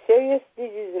as the serious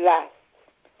disease lasts,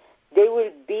 they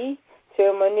will be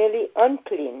ceremonially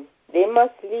unclean. They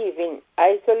must live in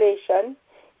isolation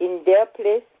in their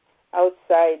place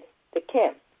outside the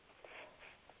camp.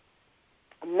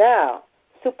 Now,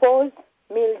 suppose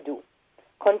mildew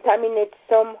contaminates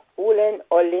some woolen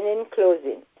or linen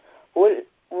clothing,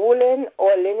 woolen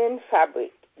or linen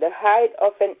fabric, the hide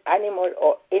of an animal,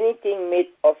 or anything made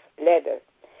of leather.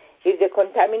 If the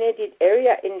contaminated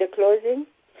area in the clothing,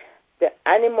 the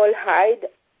animal hide,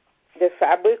 the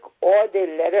fabric, or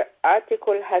the leather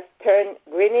article has turned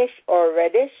greenish or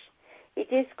reddish,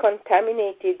 it is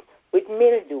contaminated with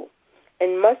mildew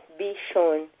and must be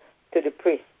shown to the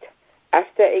priest.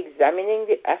 After examining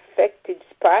the affected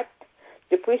spot,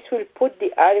 the priest will put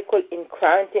the article in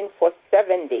quarantine for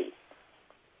 7 days.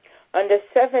 On the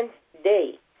 7th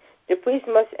day, the priest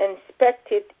must inspect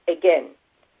it again.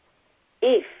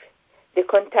 If the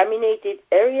contaminated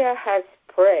area has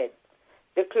spread,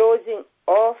 the clothing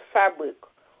or fabric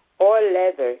or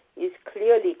leather is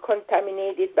clearly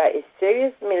contaminated by a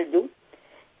serious mildew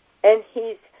and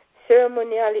is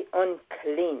ceremonially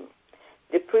unclean,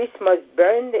 the priest must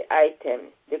burn the item,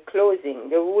 the clothing,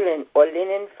 the woolen or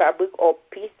linen fabric or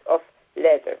piece of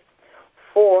leather.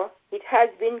 For it has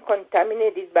been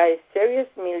contaminated by a serious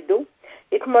mildew,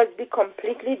 it must be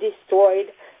completely destroyed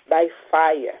by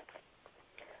fire.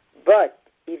 But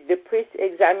if the priest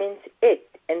examines it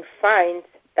and finds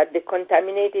that the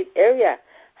contaminated area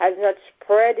has not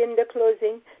spread in the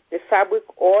clothing, the fabric,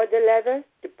 or the leather,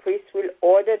 the priest will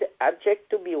order the object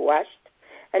to be washed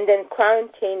and then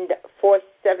quarantined for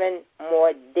 7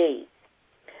 more days.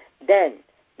 Then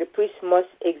the priest must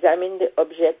examine the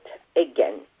object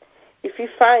again. If he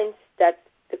finds that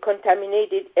the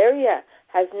contaminated area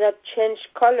has not changed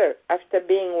color after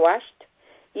being washed,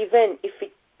 even if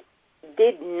it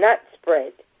did not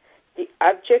spread, the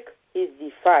object is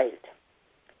defiled.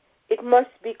 It must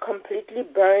be completely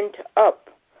burned up,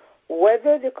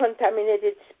 whether the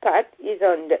contaminated spot is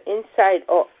on the inside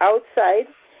or outside.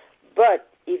 But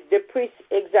if the priest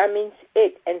examines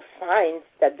it and finds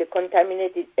that the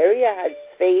contaminated area has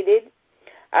faded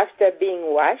after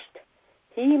being washed,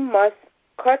 he must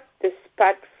cut the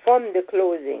spot from the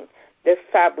clothing, the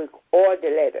fabric, or the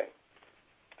leather.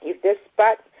 If the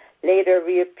spot later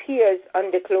reappears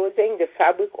on the clothing, the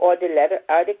fabric, or the leather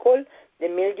article, the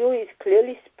mildew is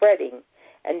clearly spreading,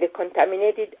 and the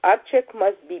contaminated object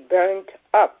must be burnt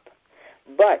up.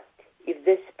 But if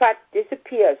the spot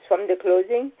disappears from the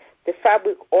clothing, the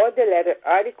fabric, or the leather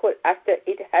article after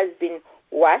it has been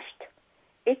washed,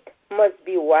 it must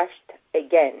be washed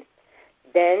again.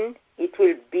 Then it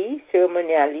will be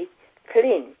ceremonially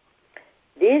clean.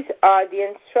 These are the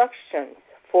instructions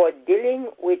for dealing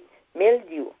with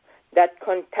mildew that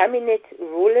contaminates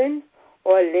woolen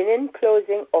or linen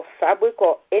clothing or fabric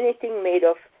or anything made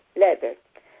of leather.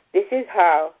 This is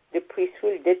how the priest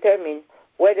will determine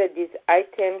whether these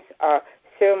items are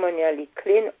ceremonially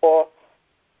clean or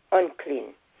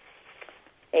unclean.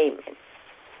 Amen.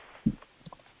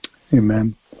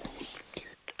 Amen.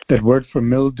 That word for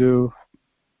mildew,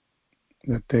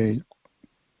 that they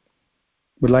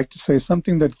would like to say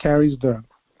something that carries the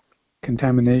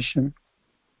contamination,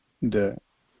 the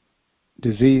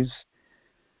disease,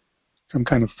 some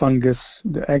kind of fungus.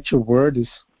 The actual word is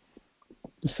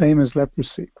the same as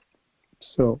leprosy.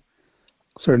 So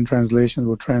certain translations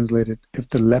will translate it, if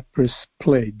the leprous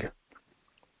plague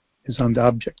is on the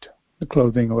object, the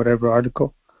clothing or whatever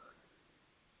article.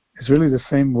 It's really the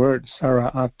same word,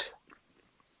 sara'at,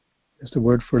 is the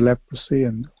word for leprosy,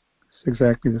 and it's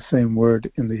exactly the same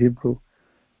word in the Hebrew.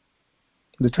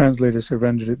 The translators have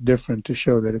rendered it different to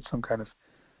show that it's some kind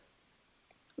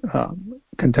of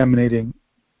contaminating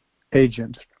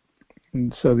agent.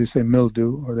 And so they say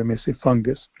mildew, or they may say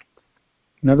fungus.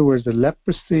 In other words, the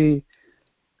leprosy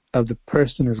of the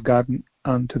person has gotten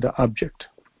onto the object.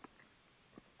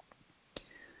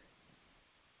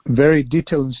 Very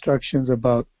detailed instructions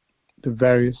about the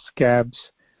various scabs,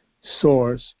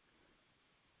 sores,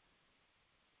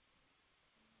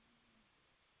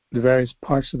 the various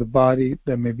parts of the body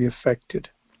that may be affected.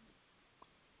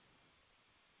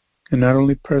 And not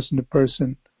only person to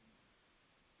person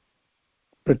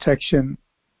protection,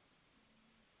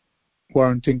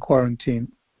 warranting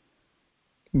quarantine,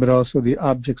 but also the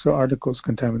objects or articles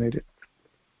contaminated.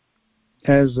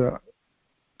 As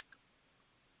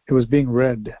it was being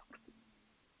read,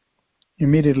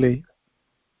 immediately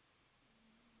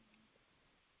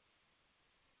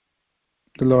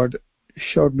the Lord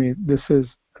showed me this is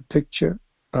a picture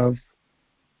of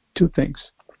two things.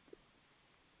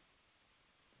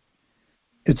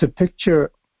 It's a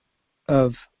picture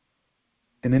of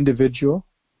an individual.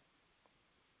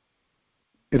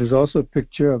 It is also a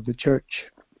picture of the church.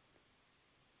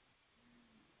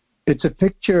 It's a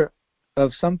picture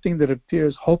of something that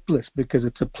appears hopeless because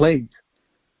it's a plague.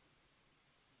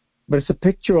 But it's a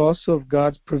picture also of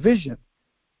God's provision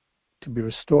to be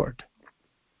restored.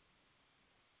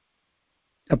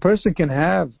 A person can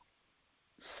have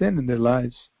sin in their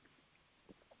lives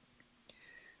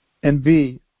and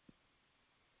be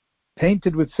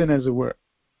painted with sin, as it were,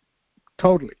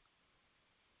 totally,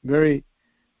 very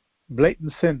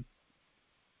blatant sin,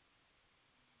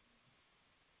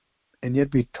 and yet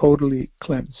be totally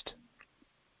cleansed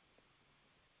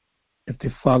if they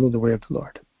follow the way of the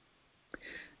Lord.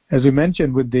 As we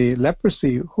mentioned with the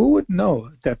leprosy, who would know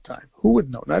at that time? Who would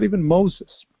know? Not even Moses.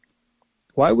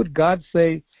 Why would God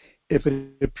say, if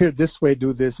it appeared this way,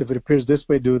 do this. If it appears this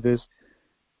way, do this.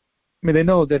 I mean, they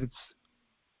know that it's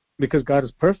because God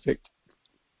is perfect.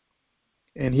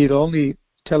 And He'd only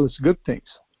tell us good things,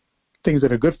 things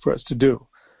that are good for us to do.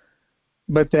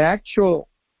 But the actual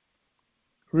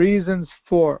reasons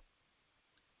for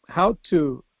how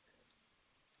to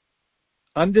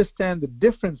understand the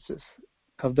differences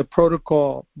of the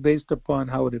protocol based upon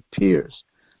how it appears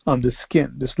on the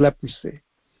skin, this leprosy,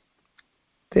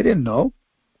 they didn't know.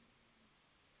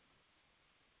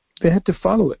 They had to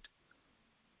follow it.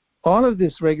 All of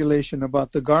this regulation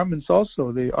about the garments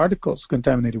also, the articles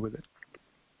contaminated with it,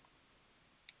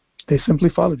 they simply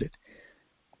followed it.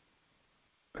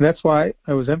 And that's why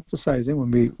I was emphasizing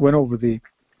when we went over the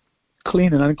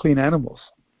clean and unclean animals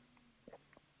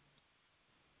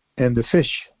and the fish,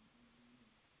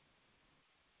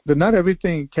 that not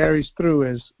everything carries through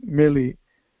as merely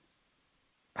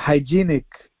hygienic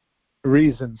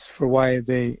reasons for why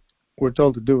they were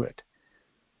told to do it.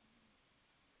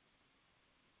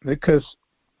 Because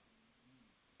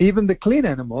even the clean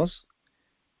animals,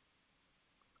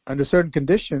 under certain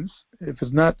conditions, if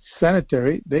it's not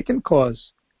sanitary, they can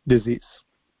cause disease.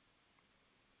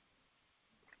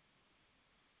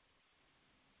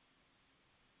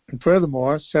 And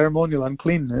furthermore, ceremonial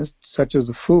uncleanness, such as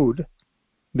the food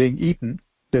being eaten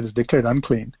that is declared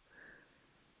unclean,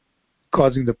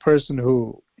 causing the person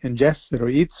who ingests it or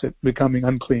eats it becoming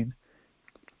unclean,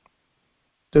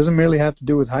 doesn't merely have to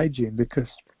do with hygiene, because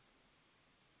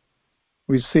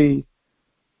we see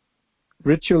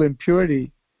ritual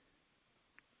impurity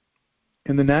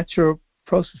in the natural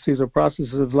processes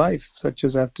of life, such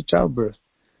as after childbirth,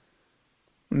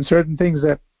 and certain things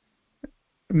that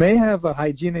may have a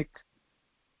hygienic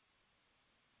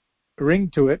ring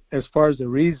to it as far as the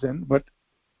reason, but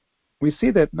we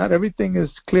see that not everything is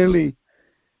clearly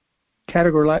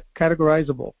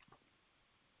categorizable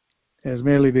as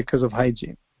merely because of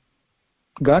hygiene.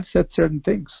 God said certain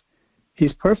things.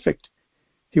 He's perfect.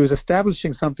 He was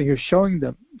establishing something. He was showing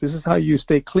them, this is how you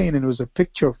stay clean, and it was a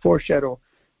picture, a foreshadow,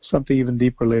 something even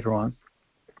deeper later on.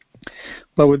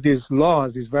 But with these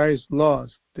laws, these various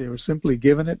laws, they were simply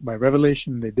given it by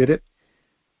revelation, and they did it.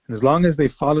 And as long as they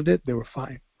followed it, they were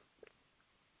fine.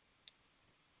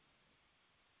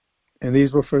 And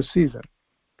these were for a season.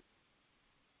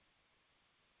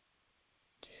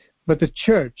 But the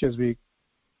church, as we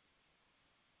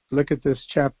look at this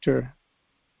chapter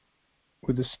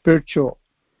with the spiritual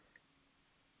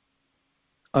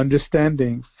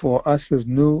understanding for us as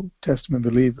New Testament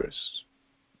believers,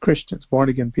 Christians,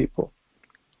 born-again people,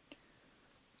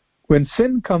 when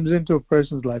sin comes into a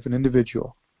person's life, an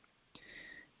individual,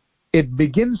 it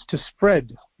begins to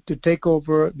spread, to take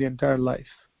over the entire life.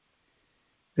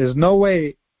 There's no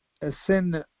way a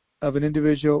sin of an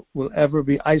individual will ever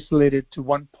be isolated to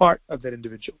one part of that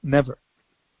individual. Never.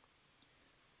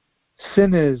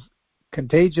 Sin is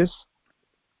contagious.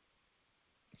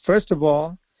 First of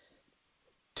all,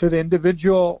 to the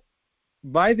individual,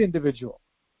 by the individual.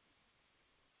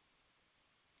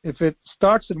 If it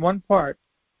starts in one part,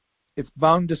 it's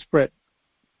bound to spread.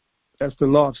 That's the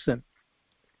law of sin.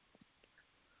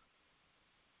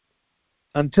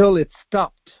 Until it's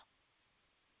stopped.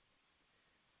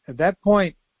 At that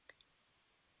point,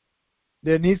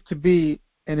 there needs to be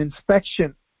an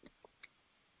inspection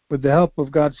with the help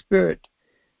of God's Spirit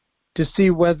to see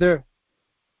whether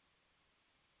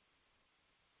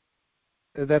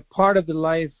that part of the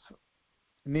life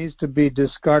needs to be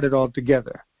discarded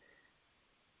altogether.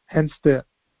 Hence the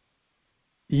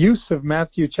use of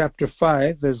Matthew chapter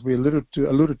 5, as we alluded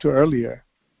to earlier,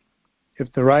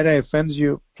 If the right eye offends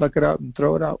you, pluck it out and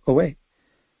throw it out away.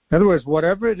 In other words,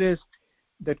 whatever it is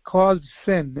that caused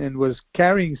sin and was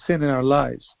carrying sin in our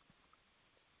lives,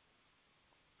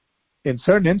 in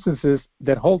certain instances,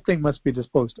 that whole thing must be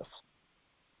disposed of.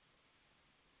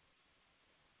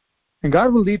 And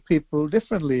God will lead people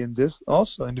differently in this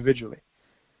also individually.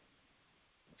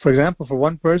 For example, for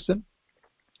one person,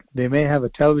 they may have a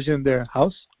television in their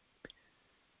house,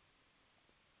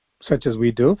 such as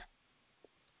we do,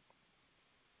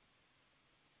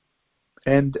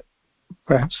 and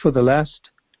perhaps for the last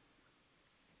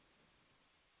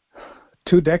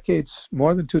 2 decades,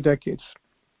 more than 2 decades,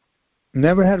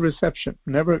 never had reception,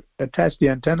 never attached the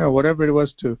antenna or whatever it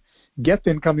was to get the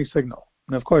incoming signal.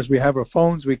 And of course, we have our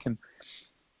phones. We can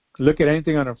look at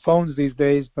anything on our phones these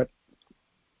days, but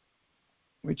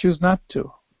we choose not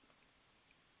to.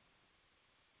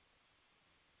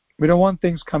 We don't want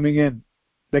things coming in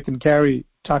that can carry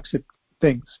toxic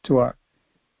things to our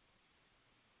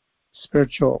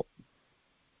spiritual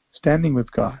standing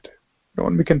with God. We don't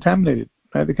want to be contaminated,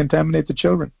 neither contaminate the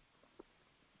children.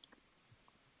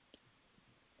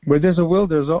 Where there's a will,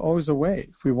 there's always a way.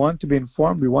 If we want to be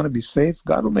informed, we want to be safe,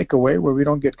 God will make a way where we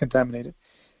don't get contaminated.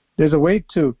 There's a way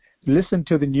to listen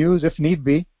to the news, if need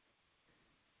be,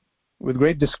 with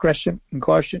great discretion and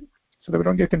caution, so that we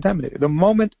don't get contaminated. The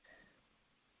moment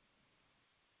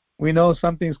we know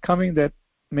something's coming that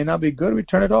may not be good, we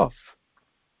turn it off.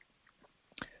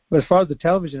 But as far as the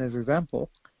television as an example,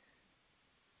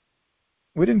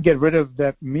 we didn't get rid of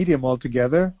that medium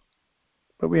altogether,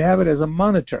 but we have it as a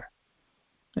monitor.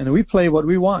 And we play what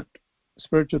we want,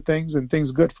 spiritual things and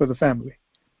things good for the family.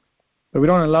 But we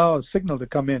don't allow a signal to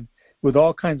come in with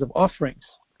all kinds of offerings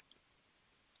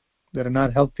that are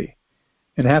not healthy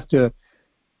and have to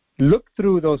look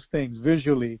through those things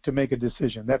visually to make a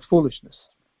decision. That's foolishness,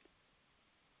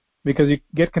 because you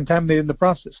get contaminated in the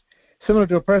process. Similar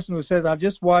to a person who says, I'll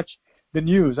just watch the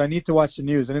news. I need to watch the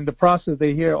news. And in the process,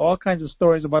 they hear all kinds of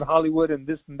stories about Hollywood and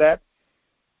this and that.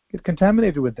 Get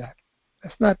contaminated with that.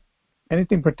 That's not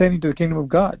anything pertaining to the kingdom of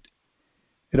God.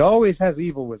 It always has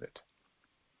evil with it.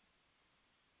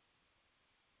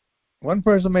 One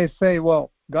person may say,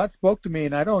 well, God spoke to me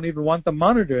and I don't even want the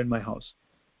monitor in my house.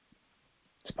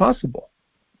 It's possible.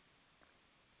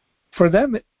 For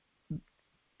them,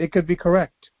 it could be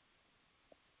correct.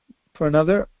 For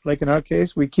another, like in our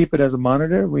case, we keep it as a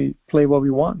monitor. We play what we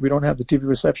want. We don't have the TV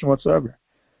reception whatsoever.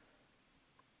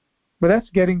 But that's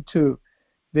getting to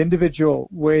the individual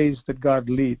ways that God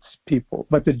leads people.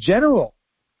 But the general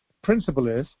principle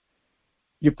is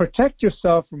you protect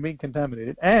yourself from being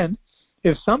contaminated. And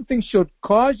if something should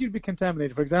cause you to be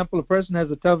contaminated, for example, a person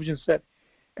has a television set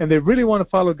and they really want to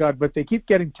follow God, but they keep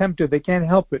getting tempted. They can't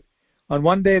help it. On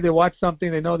one day they watch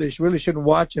something they know they really shouldn't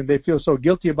watch, and they feel so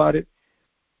guilty about it.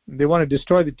 They want to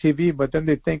destroy the TV, but then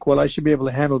they think, well, I should be able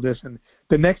to handle this. And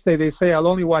the next day they say, I'll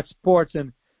only watch sports,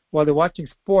 and while they're watching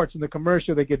sports in the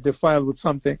commercial, they get defiled with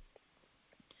something.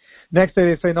 Next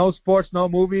day they say, no sports, no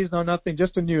movies, no nothing,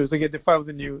 just the news. They get defiled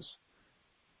with the news.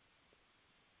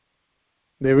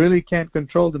 They really can't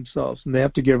control themselves, and they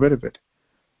have to get rid of it.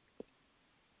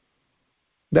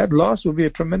 That loss will be a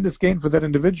tremendous gain for that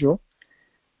individual,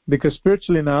 because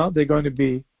spiritually now they're going to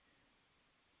be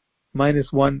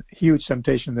minus one huge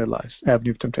temptation in their lives,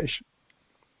 avenue of temptation.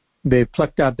 They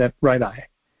plucked out that right eye.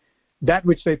 That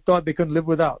which they thought they couldn't live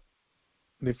without.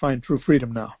 They find true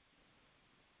freedom now.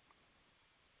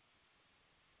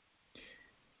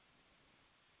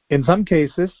 In some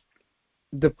cases,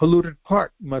 the polluted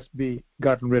part must be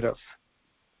gotten rid of.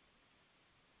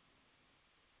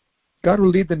 God will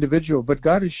lead the individual, but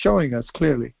God is showing us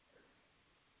clearly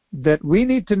that we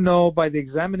need to know by the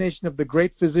examination of the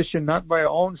great physician, not by our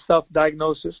own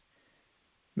self-diagnosis,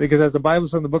 because as the Bible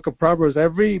says in the book of Proverbs,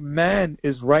 every man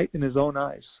is right in his own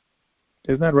eyes.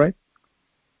 Isn't that right?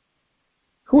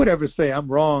 Who would ever say,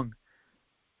 I'm wrong,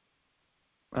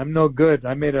 I'm no good,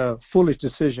 I made a foolish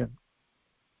decision?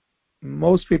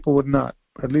 Most people would not,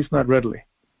 at least not readily.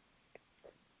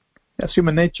 That's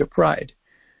human nature, pride.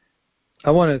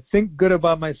 I want to think good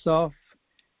about myself,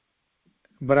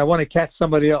 but I want to catch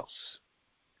somebody else.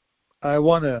 I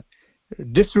want to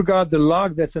disregard the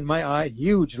log that's in my eye,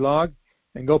 huge log,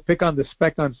 and go pick on the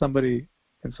speck on somebody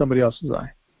in somebody else's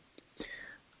eye.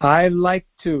 I like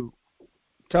to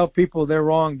tell people they're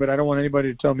wrong, but I don't want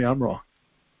anybody to tell me I'm wrong.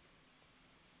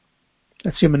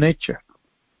 That's human nature.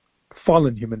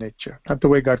 Fallen human nature, not the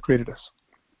way God created us.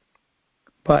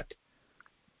 But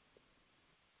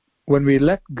when we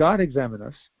let God examine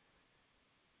us,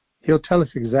 He'll tell us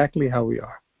exactly how we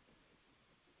are.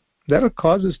 That'll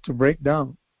cause us to break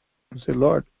down and say,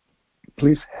 Lord,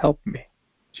 please help me.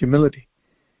 Humility.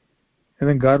 And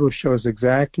then God will show us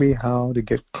exactly how to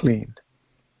get clean.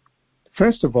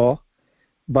 First of all,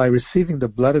 by receiving the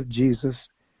blood of Jesus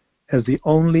as the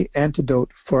only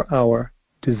antidote for our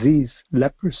disease,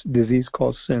 leprous disease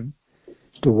called sin,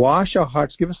 to wash our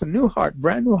hearts, give us a new heart,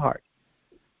 brand new heart.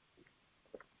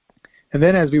 And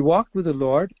then as we walk with the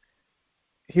Lord,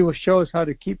 He will show us how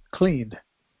to keep clean,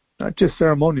 not just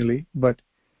ceremonially, but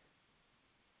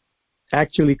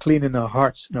actually clean in our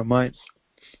hearts and our minds.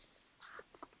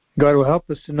 God will help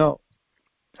us to know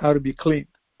how to be clean.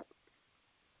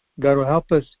 God will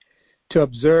help us to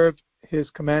observe His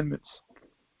commandments.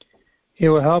 He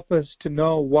will help us to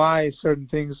know why certain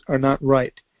things are not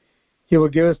right. He will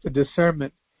give us the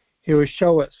discernment. He will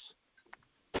show us.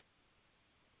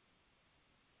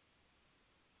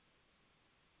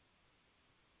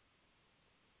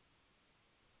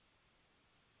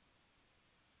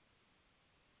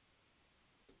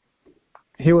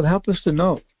 He will help us to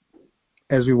know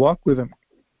as we walk with Him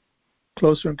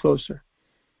closer and closer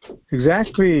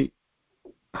exactly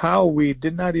how we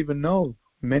did not even know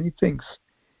many things.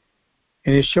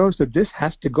 And it shows that this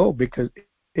has to go because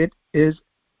it is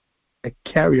a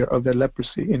carrier of the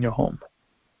leprosy in your home.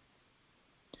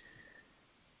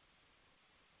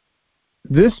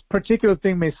 This particular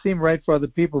thing may seem right for other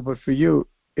people, but for you,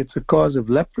 it's a cause of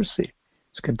leprosy.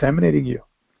 It's contaminating you.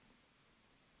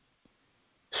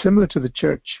 Similar to the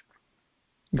church,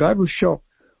 God will show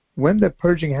when the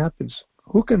purging happens,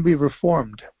 who can be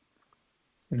reformed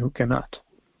and who cannot.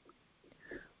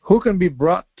 Who can be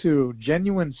brought to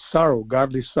genuine sorrow,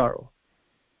 godly sorrow,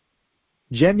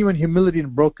 genuine humility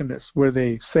and brokenness, where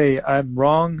they say, I'm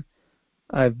wrong,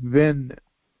 I've been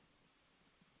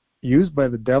used by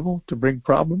the devil to bring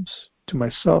problems to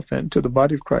myself and to the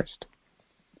body of Christ.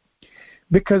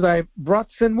 Because I brought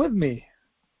sin with me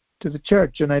to the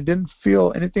church and I didn't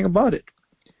feel anything about it.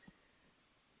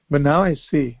 But now I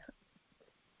see.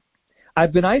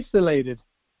 I've been isolated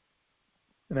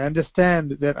and I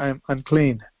understand that I'm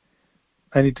unclean.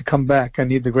 I need to come back. I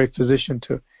need the great physician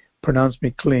to pronounce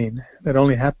me clean. That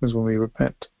only happens when we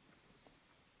repent.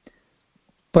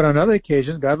 But on other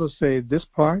occasions, God will say, this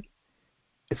part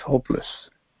is hopeless.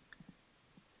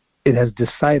 It has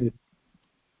decided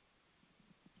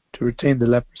to retain the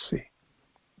leprosy.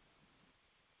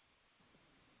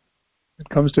 When it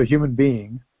comes to a human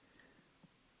being,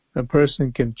 a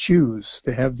person can choose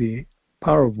to have the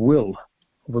power of will,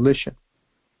 volition.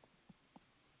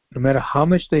 No matter how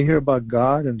much they hear about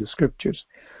God and the scriptures,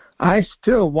 I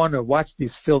still want to watch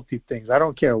these filthy things. I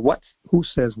don't care who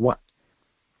says what.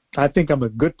 I think I'm a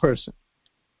good person.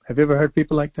 Have you ever heard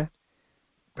people like that?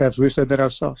 Perhaps we said that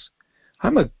ourselves.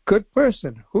 I'm a good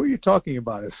person. Who are you talking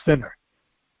about? A sinner.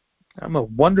 I'm a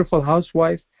wonderful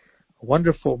housewife, a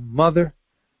wonderful mother,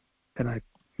 and I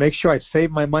make sure I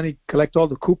save my money, collect all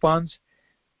the coupons,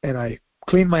 and I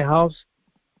clean my house,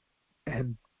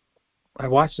 and I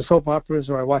watch the soap operas,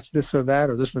 or I watch this or that,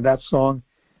 or this or that song.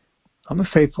 I'm a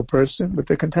faithful person, but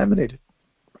they're contaminated.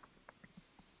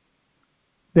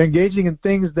 They're engaging in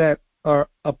things that are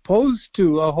opposed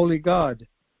to a holy God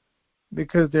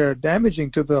because they're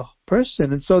damaging to the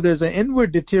person. And so there's an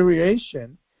inward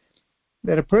deterioration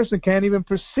that a person can't even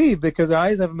perceive because their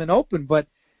eyes haven't been opened. But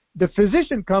the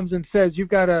physician comes and says, you've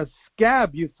got a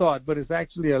scab, you thought, but it's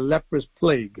actually a leprous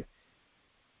plague.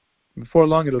 Before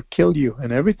long, it'll kill you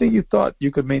and everything you thought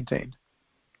you could maintain.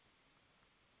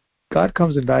 God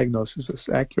comes and diagnoses us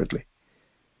accurately.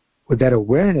 With that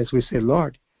awareness, we say,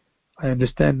 Lord, I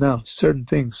understand now certain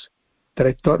things that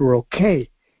I thought were okay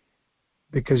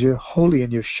because you're holy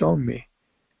and you've shown me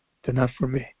they're not for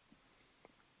me.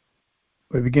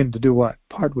 We begin to do what?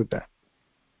 Part with that.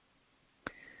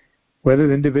 Whether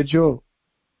the individual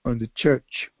or the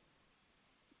church,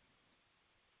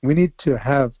 we need to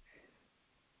have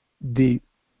the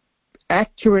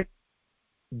accurate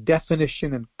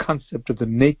definition and concept of the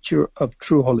nature of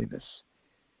true holiness.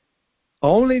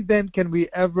 Only then can we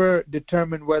ever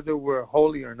determine whether we're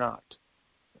holy or not,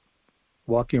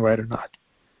 walking right or not.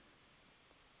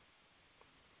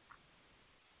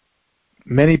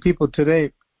 Many people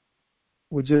today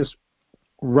would just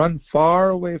run far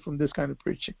away from this kind of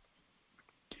preaching.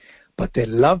 But they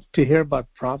love to hear about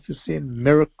prophecy and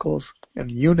miracles and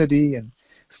unity and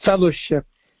fellowship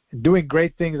and doing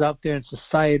great things out there in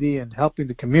society and helping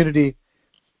the community.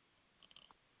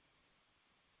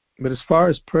 But as far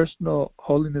as personal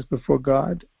holiness before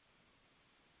God,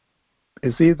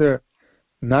 it's either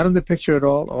not in the picture at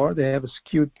all or they have a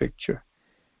skewed picture.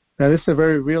 Now, this is a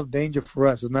very real danger for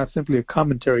us. It's not simply a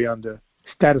commentary on the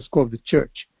status quo of the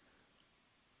church.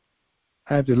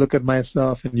 I have to look at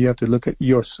myself and you have to look at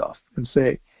yourself and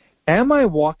say, am I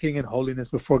walking in holiness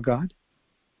before God?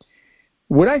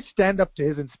 Would I stand up to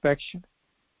his inspection?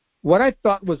 What I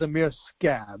thought was a mere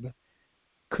scab,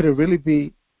 could it really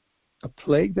be a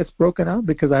plague that's broken out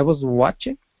because I was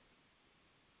watching?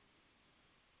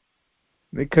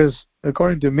 Because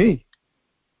according to me,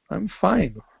 I'm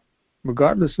fine,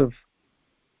 regardless of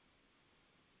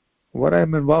what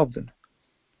I'm involved in.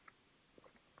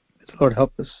 May the Lord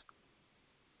help us.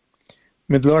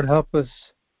 May the Lord help us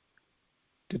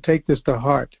to take this to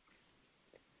heart,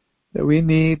 that we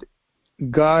need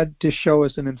God to show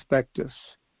us and inspect us,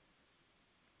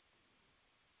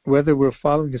 whether we're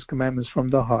following his commandments from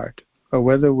the heart or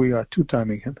whether we are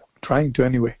two-timing him, trying to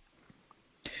anyway.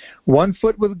 1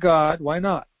 foot with God, why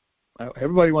not?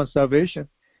 Everybody wants salvation.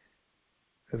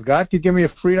 If God could give me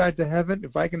a free ride to heaven,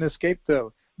 if I can escape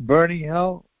the burning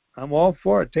hell, I'm all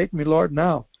for it. Take me, Lord,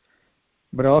 now.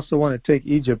 But I also want to take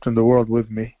Egypt and the world with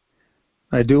me.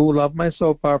 I do love my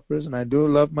soap operas, and I do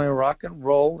love my rock and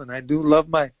roll, and I do love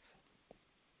my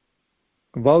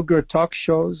vulgar talk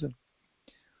shows, and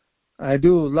I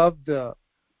do love the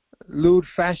lewd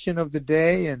fashion of the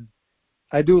day, and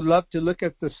I do love to look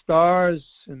at the stars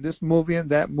in this movie and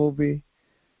that movie.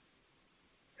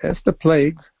 That's the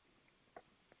plague.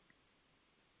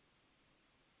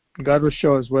 God will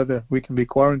show us whether we can be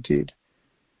quarantined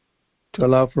to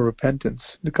allow for repentance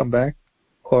to come back,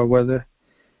 or whether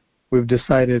we've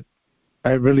decided,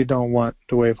 I really don't want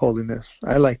the way of holiness.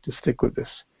 I like to stick with this.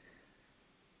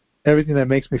 Everything that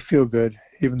makes me feel good,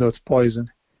 even though it's poison.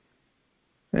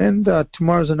 And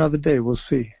tomorrow's another day. We'll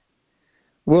see.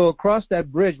 We'll cross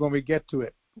that bridge when we get to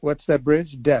it. What's that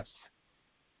bridge? Death.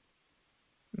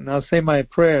 And I'll say my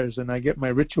prayers and I get my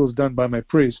rituals done by my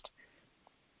priest.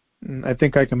 And I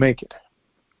think I can make it.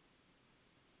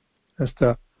 That's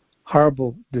the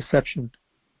horrible deception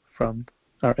from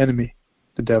our enemy,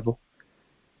 the devil.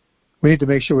 We need to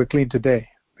make sure we're clean today,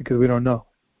 because we don't know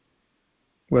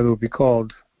whether we'll be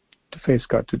called to face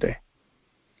God today.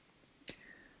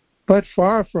 But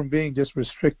far from being just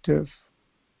restrictive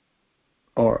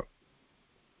or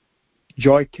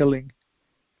joy-killing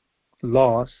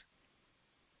laws,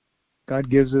 God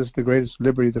gives us the greatest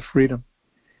liberty, the freedom,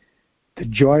 the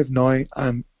joy of knowing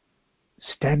I'm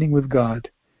standing with God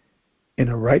in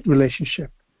a right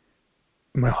relationship.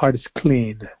 My heart is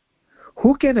clean.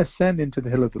 Who can ascend into the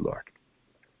hill of the Lord?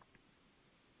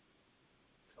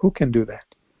 Who can do that?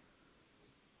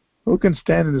 Who can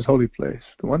stand in his holy place?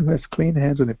 The one who has clean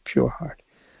hands and a pure heart.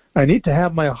 I need to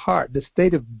have my heart, the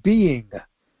state of being,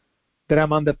 that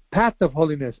I'm on the path of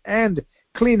holiness, and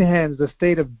clean hands, the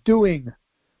state of doing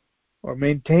or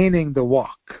maintaining the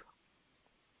walk.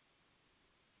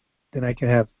 Then I can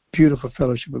have beautiful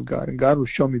fellowship with God, and God will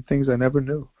show me things I never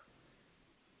knew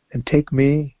and take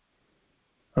me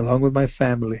along with my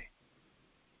family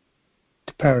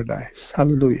to paradise.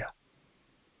 Hallelujah.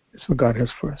 That's what God has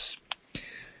for us.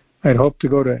 I'd hoped to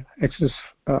go to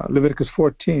Leviticus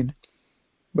 14,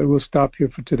 but we'll stop here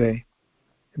for today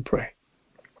and pray.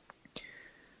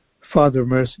 Father of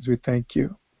mercies, we thank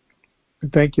you. We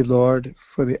thank you, Lord,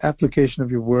 for the application of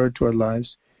your word to our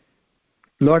lives.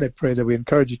 Lord, I pray that we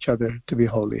encourage each other to be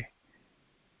holy,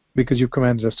 because you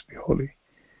commanded us to be holy.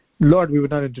 Lord, we would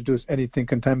not introduce anything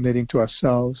contaminating to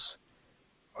ourselves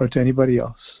or to anybody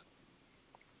else.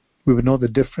 We would know the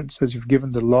difference, as you've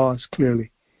given the laws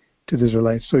clearly to the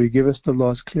Israelites. So you give us the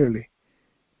laws clearly,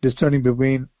 discerning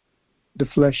between the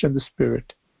flesh and the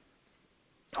spirit,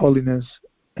 holiness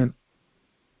and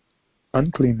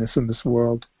uncleanness in this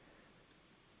world.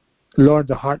 Lord,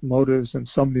 the heart motives and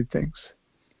so many things,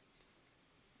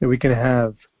 that we can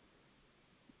have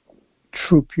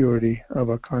true purity of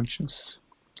our conscience.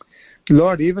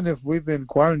 Lord, even if we've been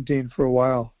quarantined for a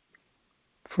while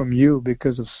from you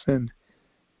because of sin,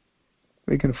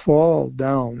 we can fall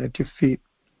down at your feet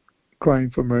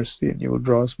crying for mercy, and you will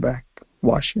draw us back,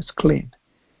 wash us clean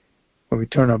when we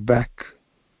turn our back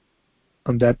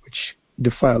on that which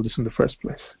defiled us in the first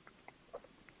place.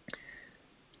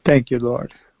 Thank you,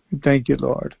 Lord. Thank you,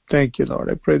 Lord. Thank you, Lord.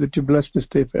 I pray that you bless this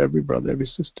day for every brother, every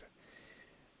sister.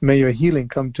 May your healing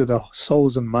come to the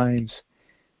souls and minds.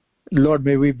 Lord,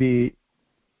 may we be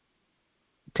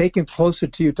taken closer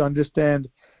to you to understand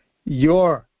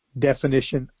your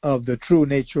definition of the true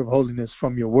nature of holiness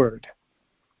from your word,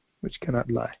 which cannot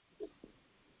lie.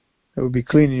 That we'll be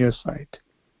clean in your sight,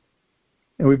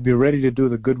 and we'll be ready to do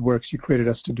the good works you created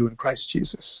us to do in Christ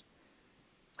Jesus.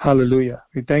 Hallelujah.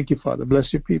 We thank you, Father.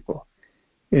 Bless your people.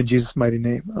 In Jesus' mighty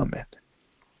name, amen.